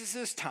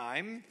Jesus'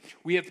 time,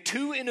 we have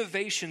two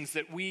innovations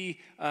that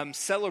we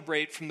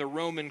celebrate from the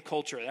Roman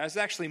culture. There's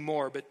actually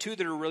more, but two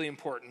that are really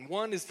important.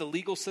 One is the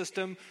legal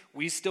system.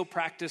 We still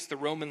practice the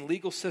Roman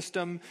legal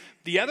system.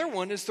 The other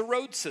one is the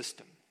road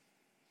system.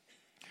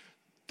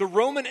 The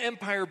Roman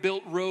Empire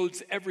built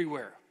roads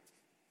everywhere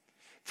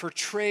for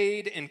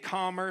trade and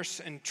commerce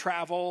and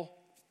travel.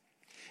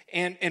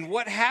 And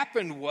what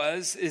happened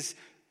is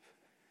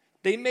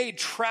they made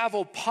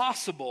travel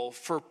possible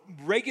for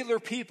regular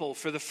people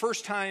for the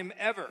first time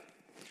ever.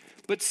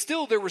 But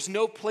still, there was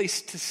no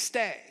place to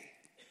stay.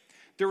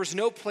 There was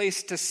no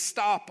place to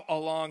stop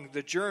along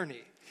the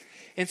journey.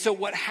 And so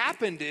what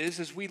happened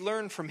is we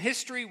learn from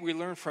history, we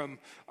learn from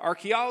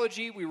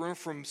archaeology, we learn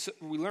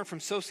from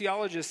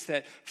sociologists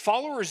that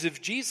followers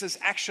of Jesus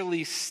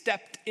actually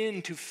stepped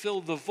in to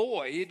fill the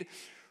void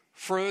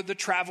for the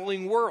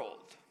traveling world.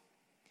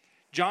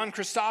 John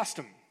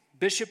Chrysostom,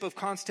 Bishop of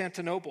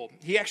Constantinople,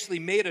 he actually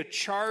made a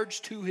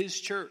charge to his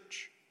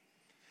church.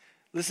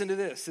 Listen to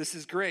this. This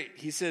is great.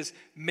 He says,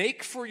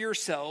 make for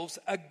yourselves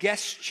a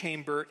guest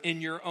chamber in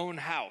your own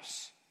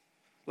house.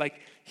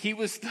 Like, he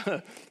was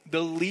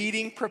the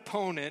leading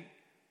proponent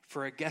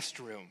for a guest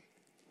room.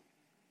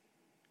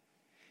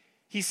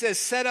 He says,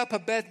 set up a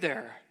bed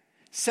there,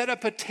 set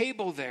up a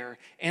table there,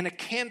 and a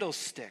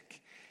candlestick.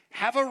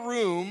 Have a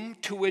room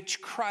to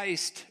which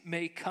Christ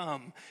may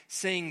come,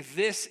 saying,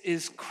 this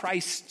is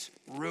Christ's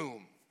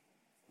room.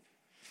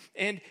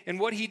 And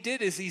what he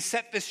did is he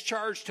set this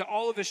charge to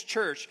all of his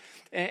church,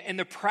 and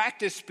the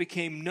practice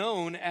became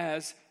known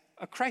as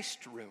a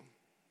Christ room.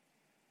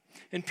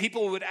 And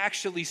people would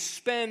actually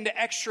spend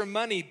extra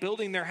money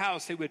building their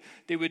house.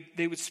 They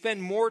would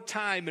spend more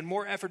time and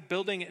more effort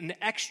building an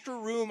extra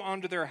room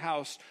onto their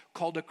house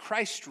called a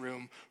Christ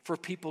room for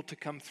people to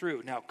come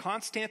through. Now,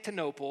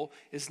 Constantinople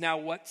is now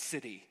what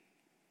city?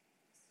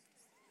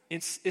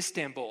 It's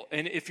Istanbul.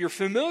 And if you're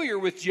familiar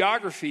with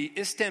geography,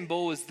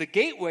 Istanbul is the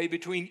gateway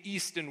between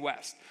East and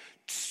West.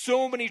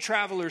 So many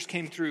travelers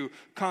came through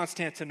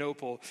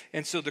Constantinople.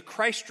 And so the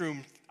Christ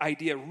room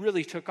idea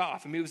really took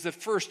off. I mean, it was the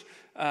first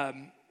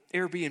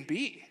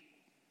Airbnb,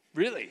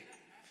 really.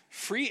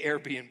 Free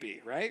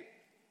Airbnb, right?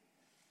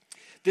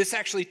 This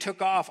actually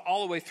took off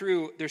all the way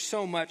through. There's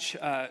so much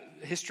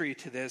history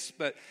to this,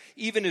 but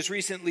even as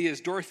recently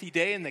as Dorothy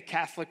Day and the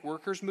Catholic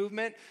Workers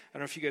Movement, I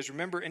don't know if you guys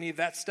remember any of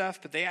that stuff,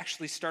 but they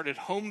actually started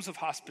homes of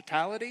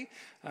hospitality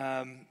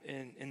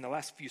in the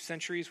last few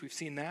centuries. We've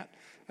seen that.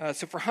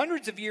 So for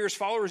hundreds of years,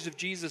 followers of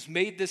Jesus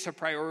made this a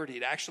priority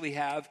to actually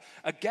have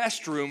a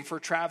guest room for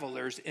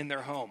travelers in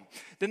their home.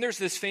 Then there's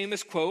this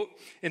famous quote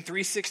in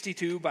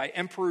 362 by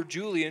Emperor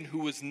Julian, who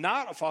was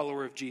not a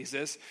follower of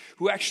Jesus,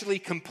 who actually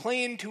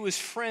complained to his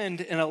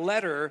friend in a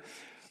letter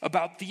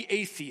about the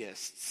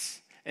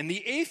atheists. And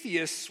the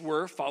atheists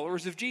were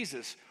followers of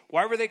Jesus.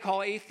 Why were they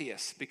called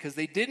atheists? Because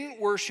they didn't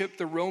worship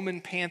the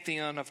Roman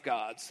pantheon of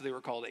gods, so they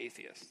were called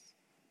atheists.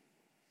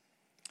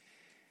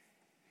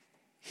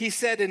 He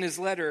said in his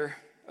letter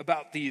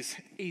about these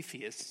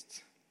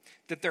atheists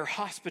that their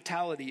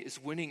hospitality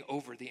is winning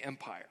over the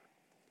empire.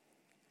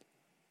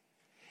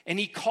 And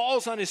he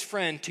calls on his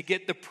friend to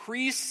get the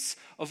priests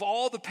of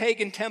all the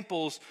pagan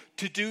temples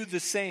to do the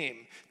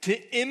same,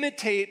 to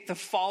imitate the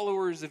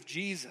followers of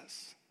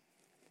Jesus.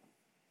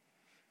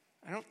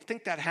 I don't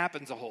think that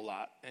happens a whole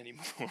lot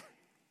anymore.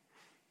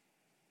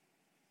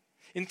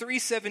 In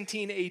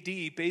 317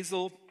 AD,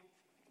 Basil,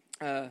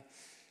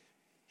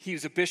 he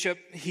was a bishop.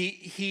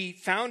 He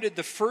founded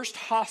the first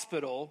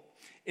hospital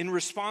in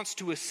response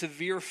to a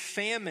severe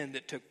famine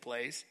that took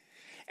place.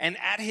 And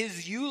at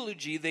his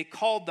eulogy, they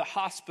called the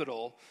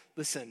hospital,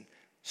 listen,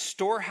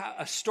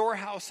 a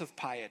storehouse of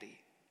piety.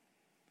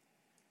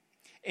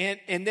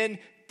 And then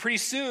pretty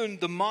soon,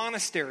 the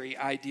monastery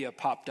idea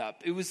popped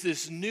up. It was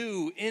this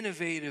new,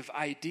 innovative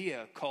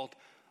idea called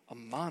a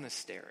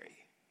monastery,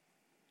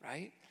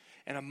 right?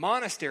 And a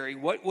monastery,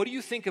 what do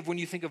you think of when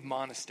you think of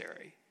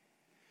monastery?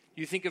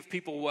 You think of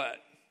people what?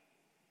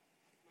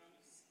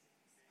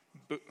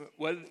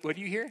 What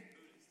do you hear?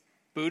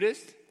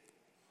 Buddhist?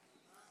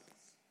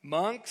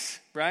 Monks,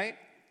 right?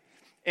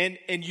 And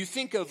you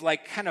think of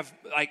kind of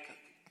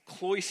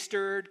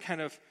cloistered,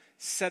 kind of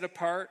set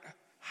apart,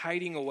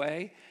 hiding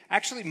away.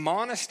 Actually,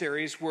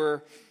 monasteries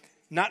were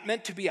not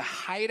meant to be a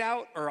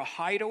hideout or a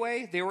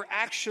hideaway. They were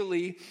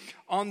actually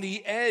on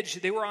the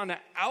edge. They were on an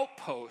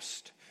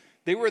outpost.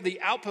 They were the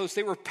outpost.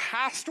 They were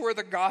past where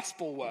the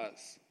gospel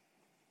was.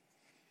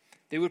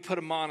 They would put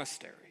a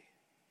monastery.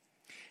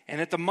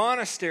 And at the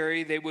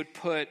monastery, they would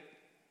put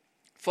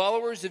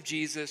followers of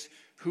Jesus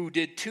who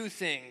did two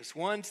things.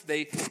 One,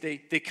 they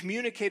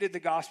communicated the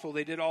gospel.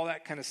 They did all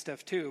that kind of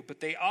stuff too. But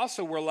they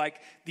also were like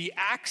the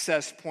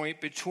access point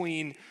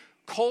between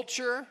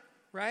culture,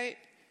 right,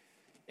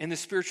 and the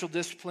spiritual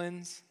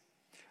disciplines.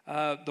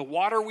 The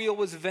water wheel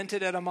was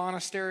invented at a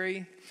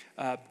monastery.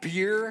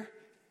 Beer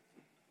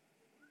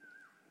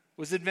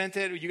was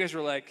invented. You guys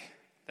were like,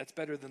 that's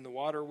better than the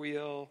water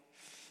wheel.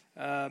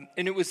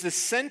 And it was the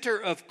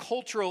center of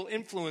cultural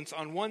influence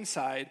on one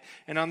side,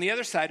 and on the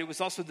other side, it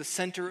was also the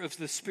center of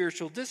the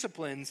spiritual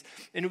disciplines,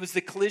 and it was the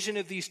collision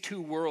of these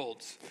two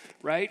worlds,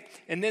 right?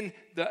 And then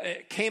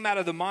it came out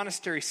of the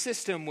monastery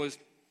system was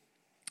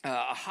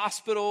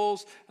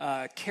hospitals,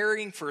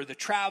 caring for the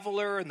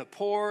traveler and the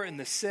poor and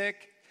the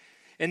sick.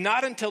 And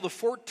not until the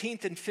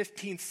 14th and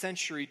 15th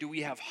century do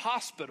we have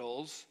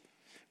hospitals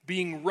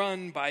being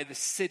run by the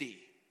city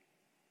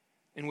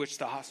in which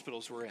the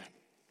hospitals were in.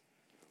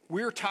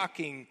 We're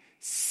talking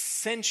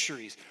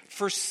centuries.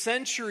 For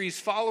centuries,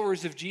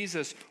 followers of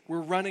Jesus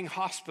were running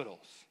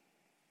hospitals.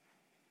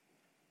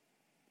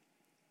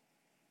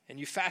 And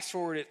you fast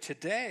forward it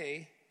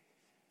today,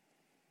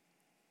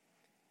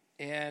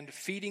 and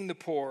feeding the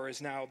poor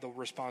is now the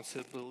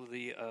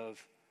responsibility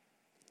of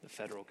the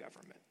federal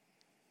government.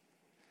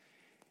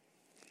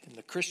 And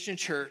the Christian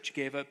church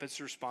gave up its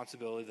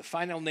responsibility. The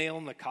final nail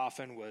in the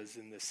coffin was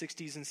in the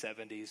 60s and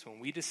 70s when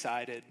we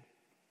decided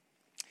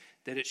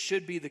that it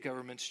should be the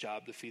government's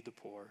job to feed the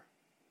poor.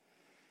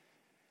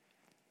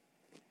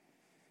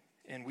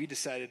 And we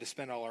decided to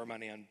spend all our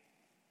money on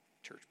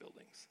church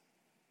buildings.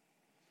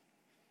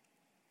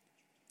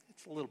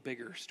 It's a little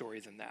bigger story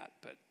than that,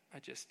 but I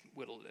just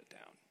whittled it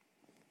down.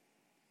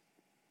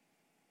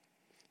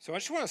 So I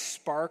just want to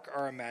spark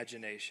our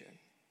imagination.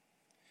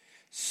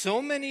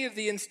 So many of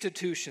the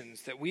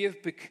institutions that we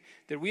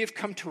have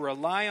come to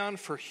rely on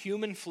for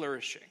human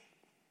flourishing,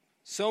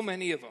 so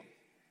many of them,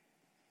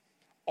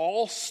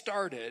 all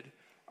started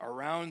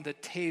around the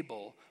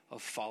table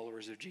of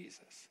followers of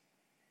Jesus.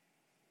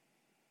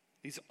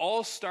 These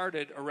all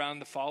started around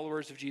the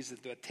followers of Jesus,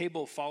 the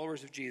table of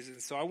followers of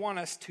Jesus. So I want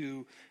us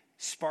to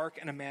spark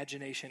an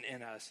imagination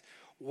in us.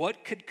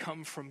 What could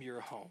come from your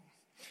home?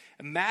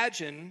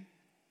 Imagine,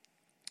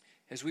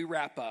 as we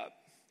wrap up,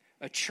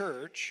 a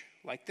church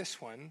like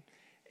this one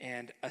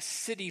and a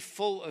city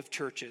full of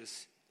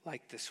churches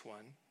like this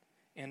one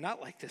and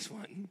not like this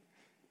one.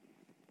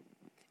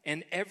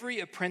 And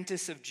every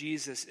apprentice of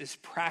Jesus is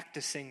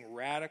practicing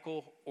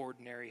radical,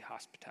 ordinary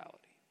hospitality.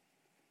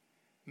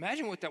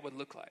 Imagine what that would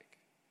look like.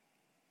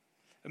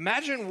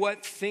 Imagine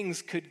what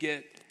things could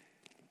get,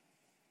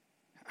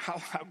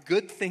 how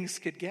good things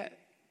could get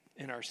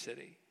in our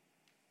city.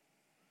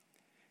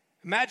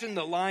 Imagine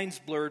the lines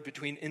blurred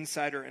between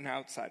insider and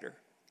outsider.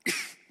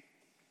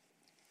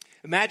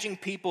 Imagine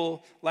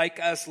people like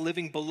us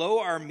living below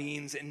our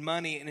means in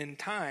money and in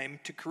time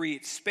to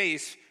create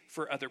space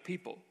for other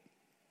people.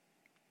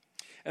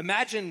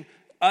 Imagine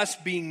us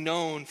being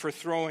known for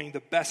throwing the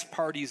best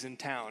parties in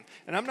town.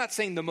 And I'm not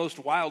saying the most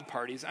wild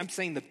parties. I'm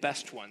saying the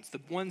best ones,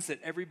 the ones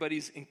that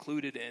everybody's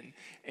included in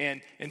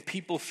and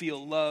people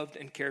feel loved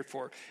and cared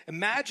for.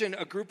 Imagine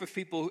a group of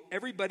people,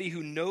 everybody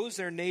who knows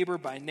their neighbor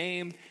by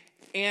name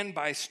and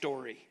by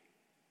story.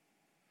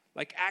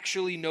 Like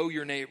actually know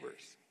your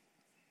neighbors.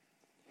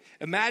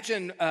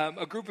 Imagine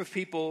a group of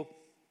people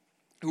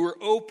who are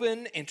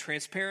open and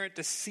transparent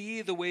to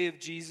see the way of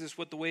Jesus,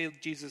 what the way of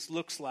Jesus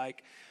looks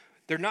like.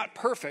 They're not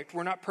perfect.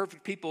 We're not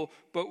perfect people,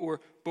 but we're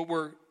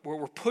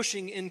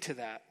pushing into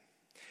that.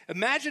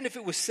 Imagine if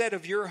it was said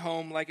of your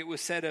home like it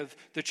was said of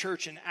the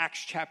church in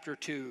Acts chapter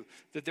 2,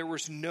 that there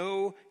was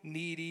no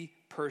needy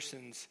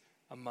persons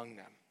among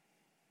them.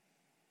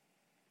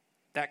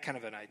 That kind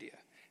of an idea.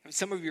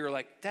 Some of you are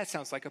like, that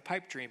sounds like a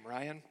pipe dream,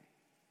 Ryan.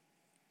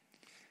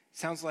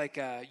 Sounds like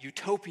a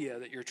utopia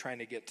that you're trying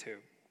to get to.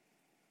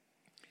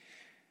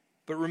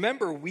 But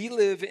remember, we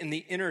live in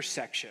the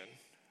intersection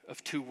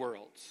of two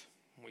worlds.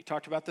 We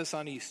talked about this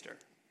on Easter.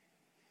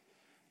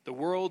 The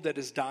world that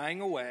is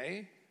dying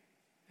away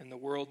and the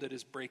world that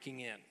is breaking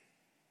in.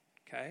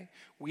 Okay?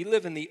 We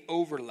live in the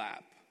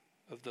overlap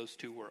of those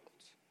two worlds.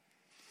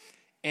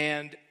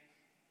 And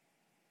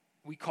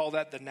we call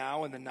that the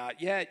now and the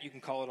not yet. You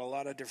can call it a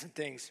lot of different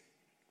things.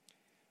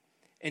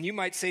 And you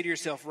might say to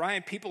yourself,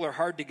 Ryan, people are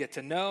hard to get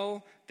to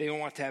know. They don't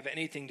want to have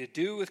anything to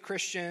do with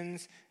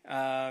Christians.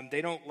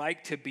 They don't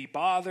like to be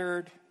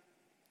bothered.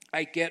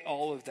 I get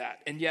all of that.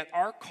 And yet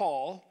our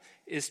call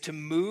is to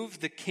move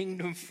the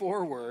kingdom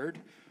forward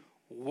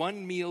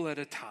one meal at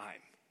a time.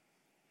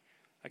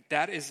 Like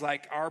that is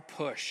like our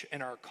push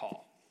and our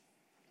call.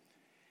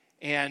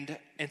 And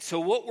so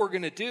what we're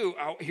going to do,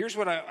 here's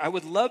what I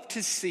would love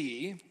to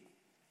see.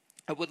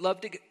 I would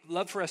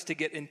love for us to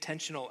get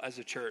intentional as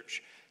a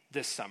church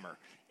this summer.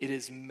 It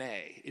is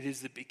May. It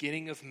is the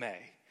beginning of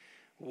May.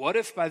 What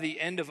if by the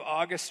end of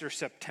August or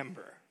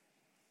September,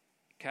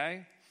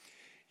 okay,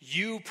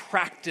 you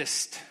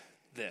practiced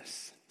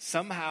this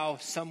somehow,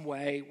 some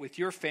way, with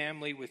your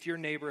family, with your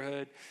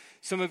neighborhood?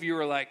 Some of you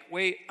are like,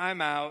 wait,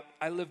 I'm out.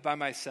 I live by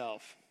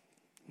myself.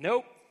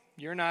 Nope,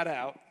 you're not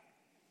out.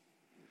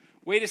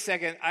 Wait a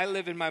second, I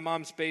live in my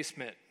mom's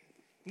basement.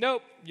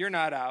 Nope, you're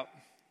not out.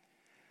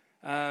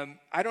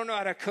 I don't know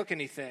how to cook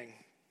anything.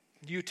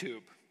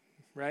 YouTube,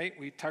 right?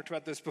 We talked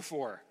about this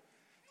before.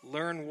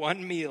 Learn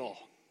one meal.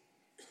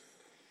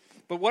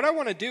 But what I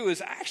want to do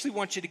is I actually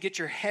want you to get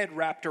your head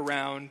wrapped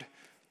around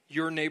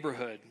your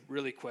neighborhood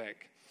really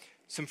quick.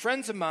 Some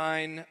friends of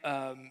mine,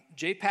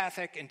 Jay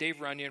Pathak and Dave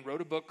Runyon,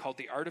 wrote a book called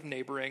The Art of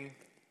Neighboring.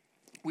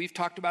 We've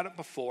talked about it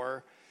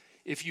before.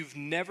 If you've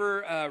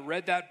never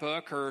read that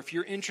book, or if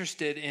you're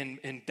interested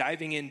in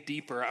diving in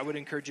deeper, I would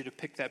encourage you to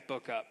pick that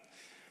book up.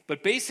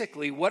 But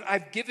basically, what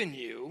I've given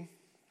you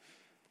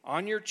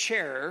on your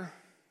chair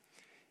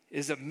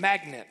is a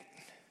magnet.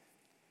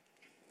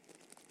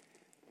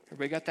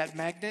 Everybody got that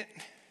magnet?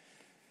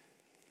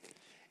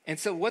 And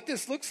so what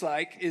this looks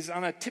like is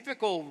on a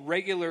typical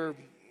regular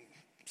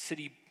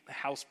city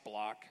house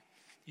block,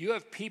 you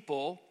have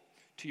people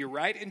to your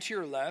right and to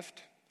your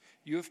left.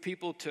 You have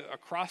people to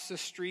across the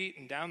street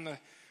and down the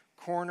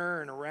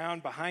corner and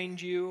around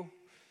behind you.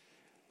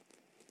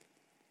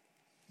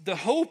 The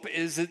hope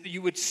is that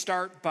you would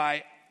start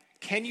by,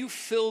 can you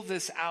fill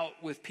this out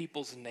with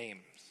people's names?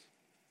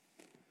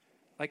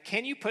 Like,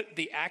 can you put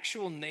the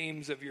actual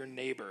names of your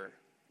neighbor,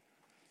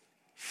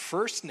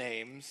 first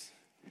names,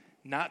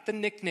 not the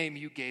nickname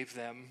you gave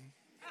them.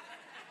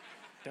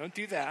 Don't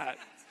do that.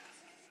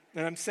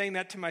 And I'm saying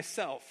that to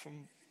myself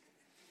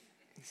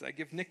as I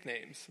give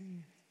nicknames.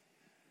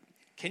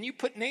 Can you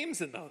put names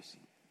in those?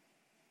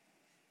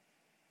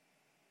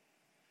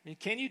 I mean,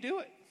 can you do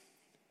it?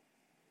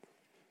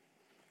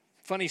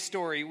 Funny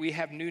story, we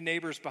have new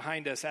neighbors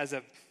behind us as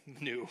of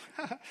new,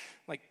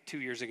 like 2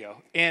 years ago.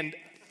 And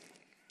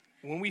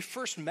when we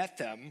first met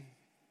them,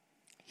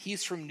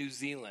 he's from New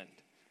Zealand.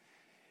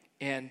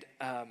 And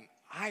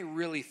I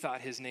really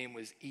thought his name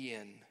was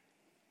Ian.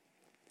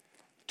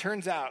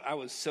 Turns out I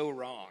was so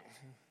wrong.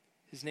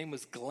 His name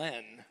was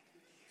Glenn.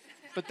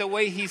 But the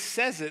way he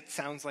says it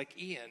sounds like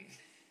Ian.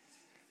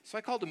 So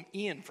I called him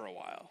Ian for a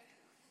while.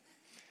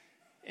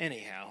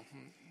 Anyhow.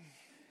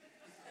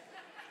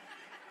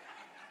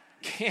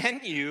 Do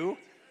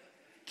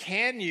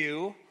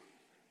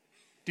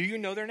you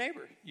know their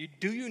neighbor?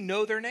 Do you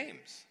know their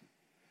names?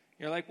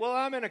 You're like, well,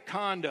 I'm in a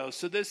condo,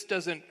 so this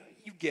doesn't,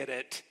 you get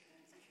it.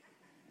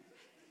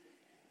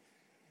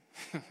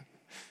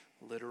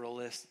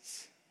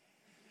 Literalists.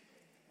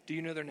 Do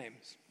you know their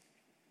names?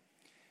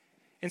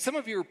 And some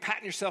of you are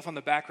patting yourself on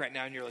the back right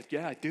now, and you're like,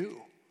 yeah, I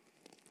do.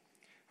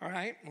 All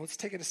right, well, let's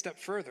take it a step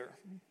further.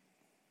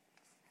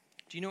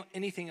 Do you know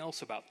anything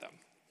else about them?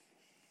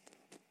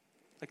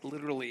 Like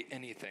literally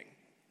anything.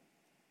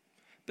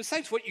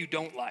 Besides what you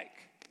don't like.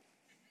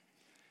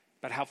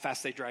 About how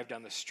fast they drive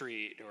down the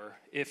street, or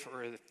if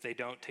they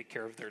don't take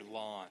care of their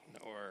lawn,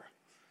 or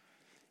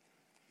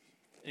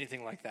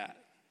anything like that.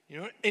 You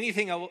know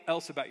anything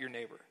else about your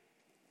neighbor?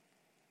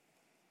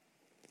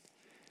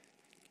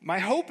 My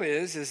hope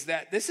is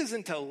that this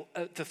isn't to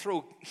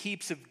throw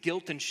heaps of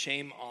guilt and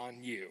shame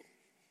on you,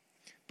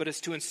 but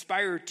it's to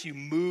inspire to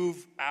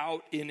move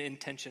out in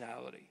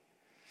intentionality.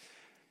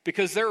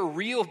 Because there are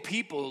real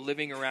people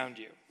living around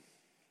you.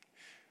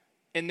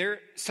 And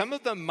some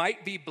of them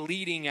might be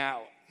bleeding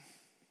out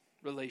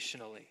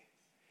relationally.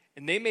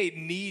 And they may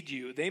need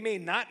you. They may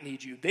not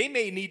need you. They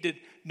may need to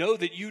know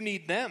that you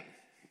need them.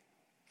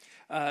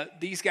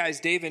 These guys,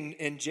 Dave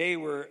and Jay,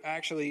 were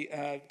actually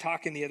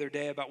talking the other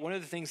day about one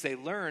of the things they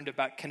learned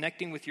about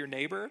connecting with your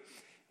neighbor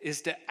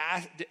is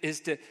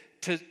to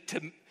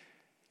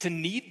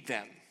need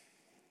them.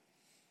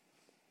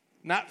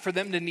 Not for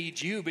them to need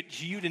you,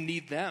 but you to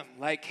need them.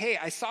 Like, hey,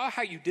 I saw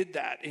how you did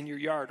that in your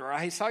yard, or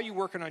I saw you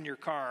working on your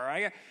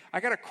car.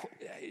 Or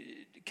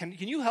can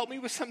you help me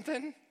with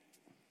something?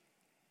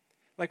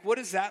 Like, what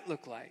does that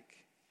look like?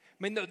 I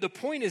mean, the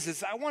point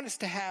is I want us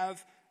to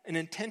have an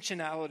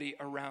intentionality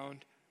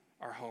around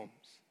our homes.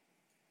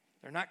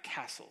 They're not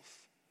castles.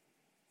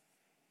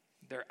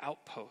 They're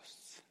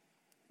outposts.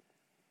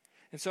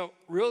 And so,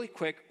 really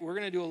quick, we're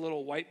going to do a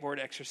little whiteboard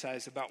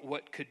exercise about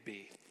what could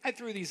be. I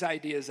threw these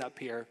ideas up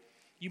here.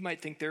 You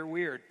might think they're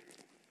weird.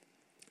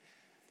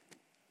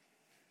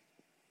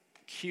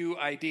 Cue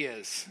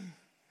ideas.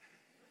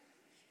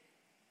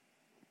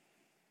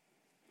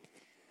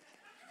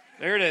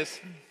 There it is.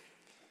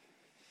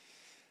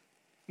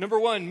 Number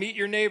 1, meet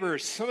your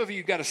neighbors. Some of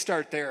you got to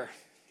start there.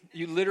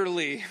 You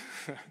literally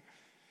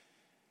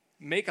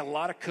make a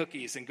lot of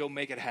cookies and go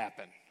make it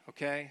happen,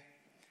 okay?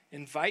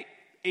 Invite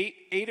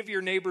eight of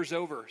your neighbors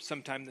over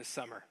sometime this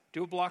summer.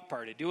 Do a block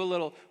party. Do a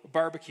little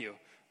barbecue.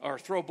 Or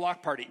throw a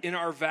block party. In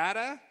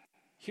Arvada,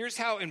 here's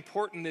how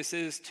important this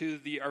is to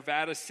the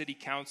Arvada City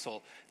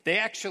Council. They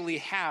actually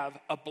have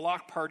a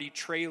block party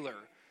trailer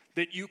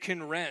that you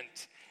can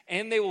rent,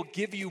 and they will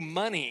give you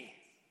money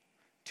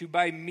to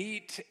buy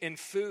meat and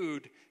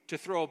food to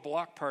throw a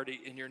block party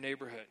in your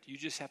neighborhood. You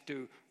just have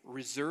to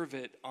reserve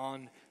it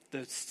on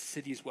the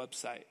city's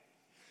website.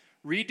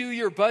 Redo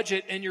your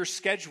budget and your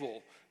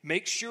schedule.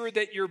 Make sure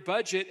that your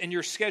budget and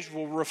your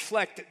schedule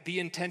reflect the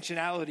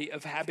intentionality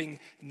of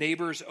having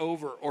neighbors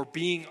over or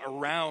being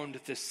around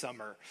this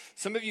summer.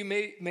 Some of you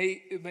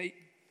may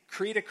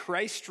create a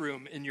Christ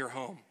room in your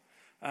home.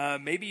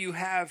 Maybe you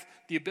have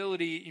the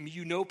ability,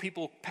 you know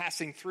people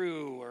passing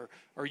through,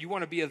 or you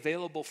want to be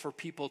available for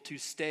people to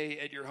stay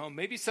at your home.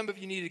 Maybe some of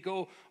you need to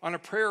go on a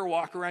prayer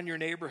walk around your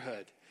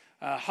neighborhood.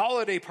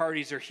 Holiday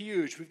parties are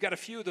huge. We've got a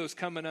few of those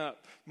coming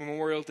up.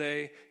 Memorial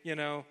Day,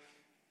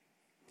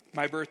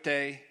 my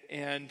birthday,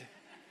 and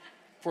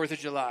 4th of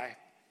July.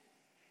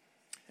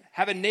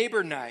 Have a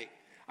neighbor night.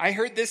 I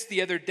heard this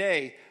the other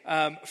day,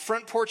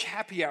 front porch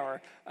happy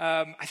hour.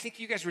 I think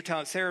you guys were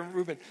telling, Sarah and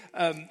Ruben,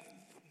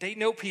 they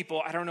know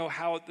people. I don't know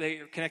how they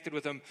are connected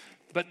with them,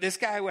 but this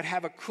guy would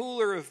have a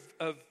cooler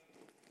of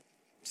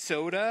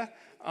soda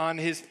on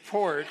his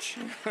porch.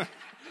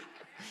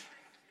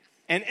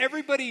 And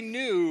everybody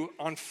knew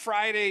on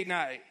Friday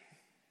night,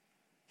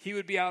 he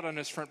would be out on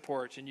his front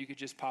porch, and you could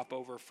just pop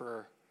over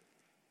for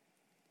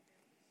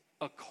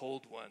a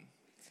cold one.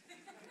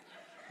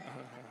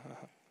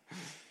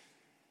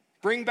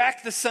 Bring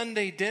back the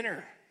Sunday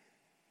dinner.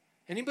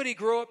 Anybody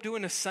grow up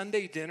doing a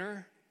Sunday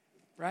dinner,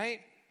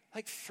 right?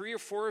 Like 3 or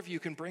 4 of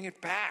you can bring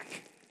it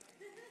back.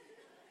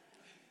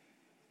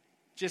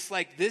 Just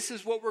like this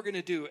is what we're going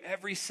to do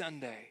every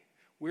Sunday.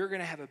 We're going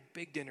to have a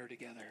big dinner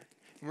together.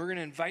 And we're going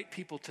to invite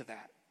people to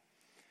that.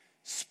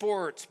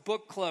 Sports,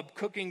 book club,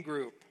 cooking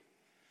group.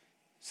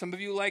 Some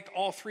of you like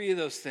all 3 of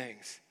those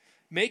things.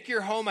 Make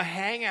your home a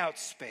hangout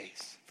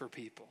space for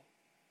people.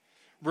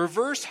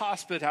 Reverse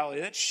hospitality.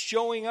 That's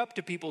showing up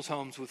to people's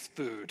homes with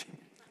food.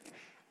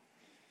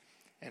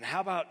 And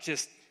how about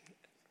just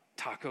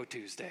Taco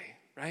Tuesday,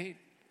 right?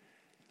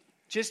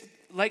 Just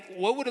like,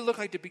 what would it look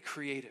like to be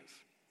creative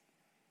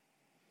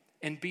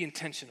and be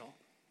intentional?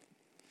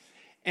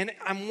 And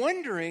I'm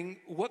wondering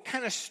what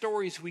kind of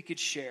stories we could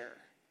share.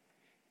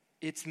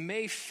 It's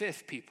May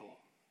 5th, people.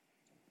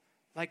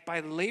 Like by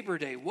Labor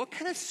Day, what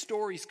kind of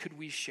stories could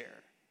we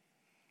share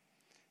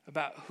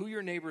about who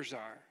your neighbors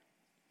are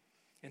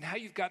and how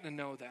you've gotten to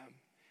know them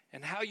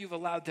and how you've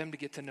allowed them to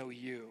get to know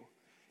you,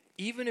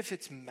 even if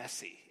it's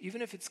messy,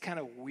 even if it's kind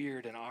of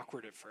weird and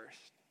awkward at first?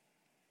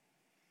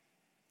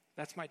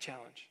 That's my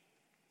challenge.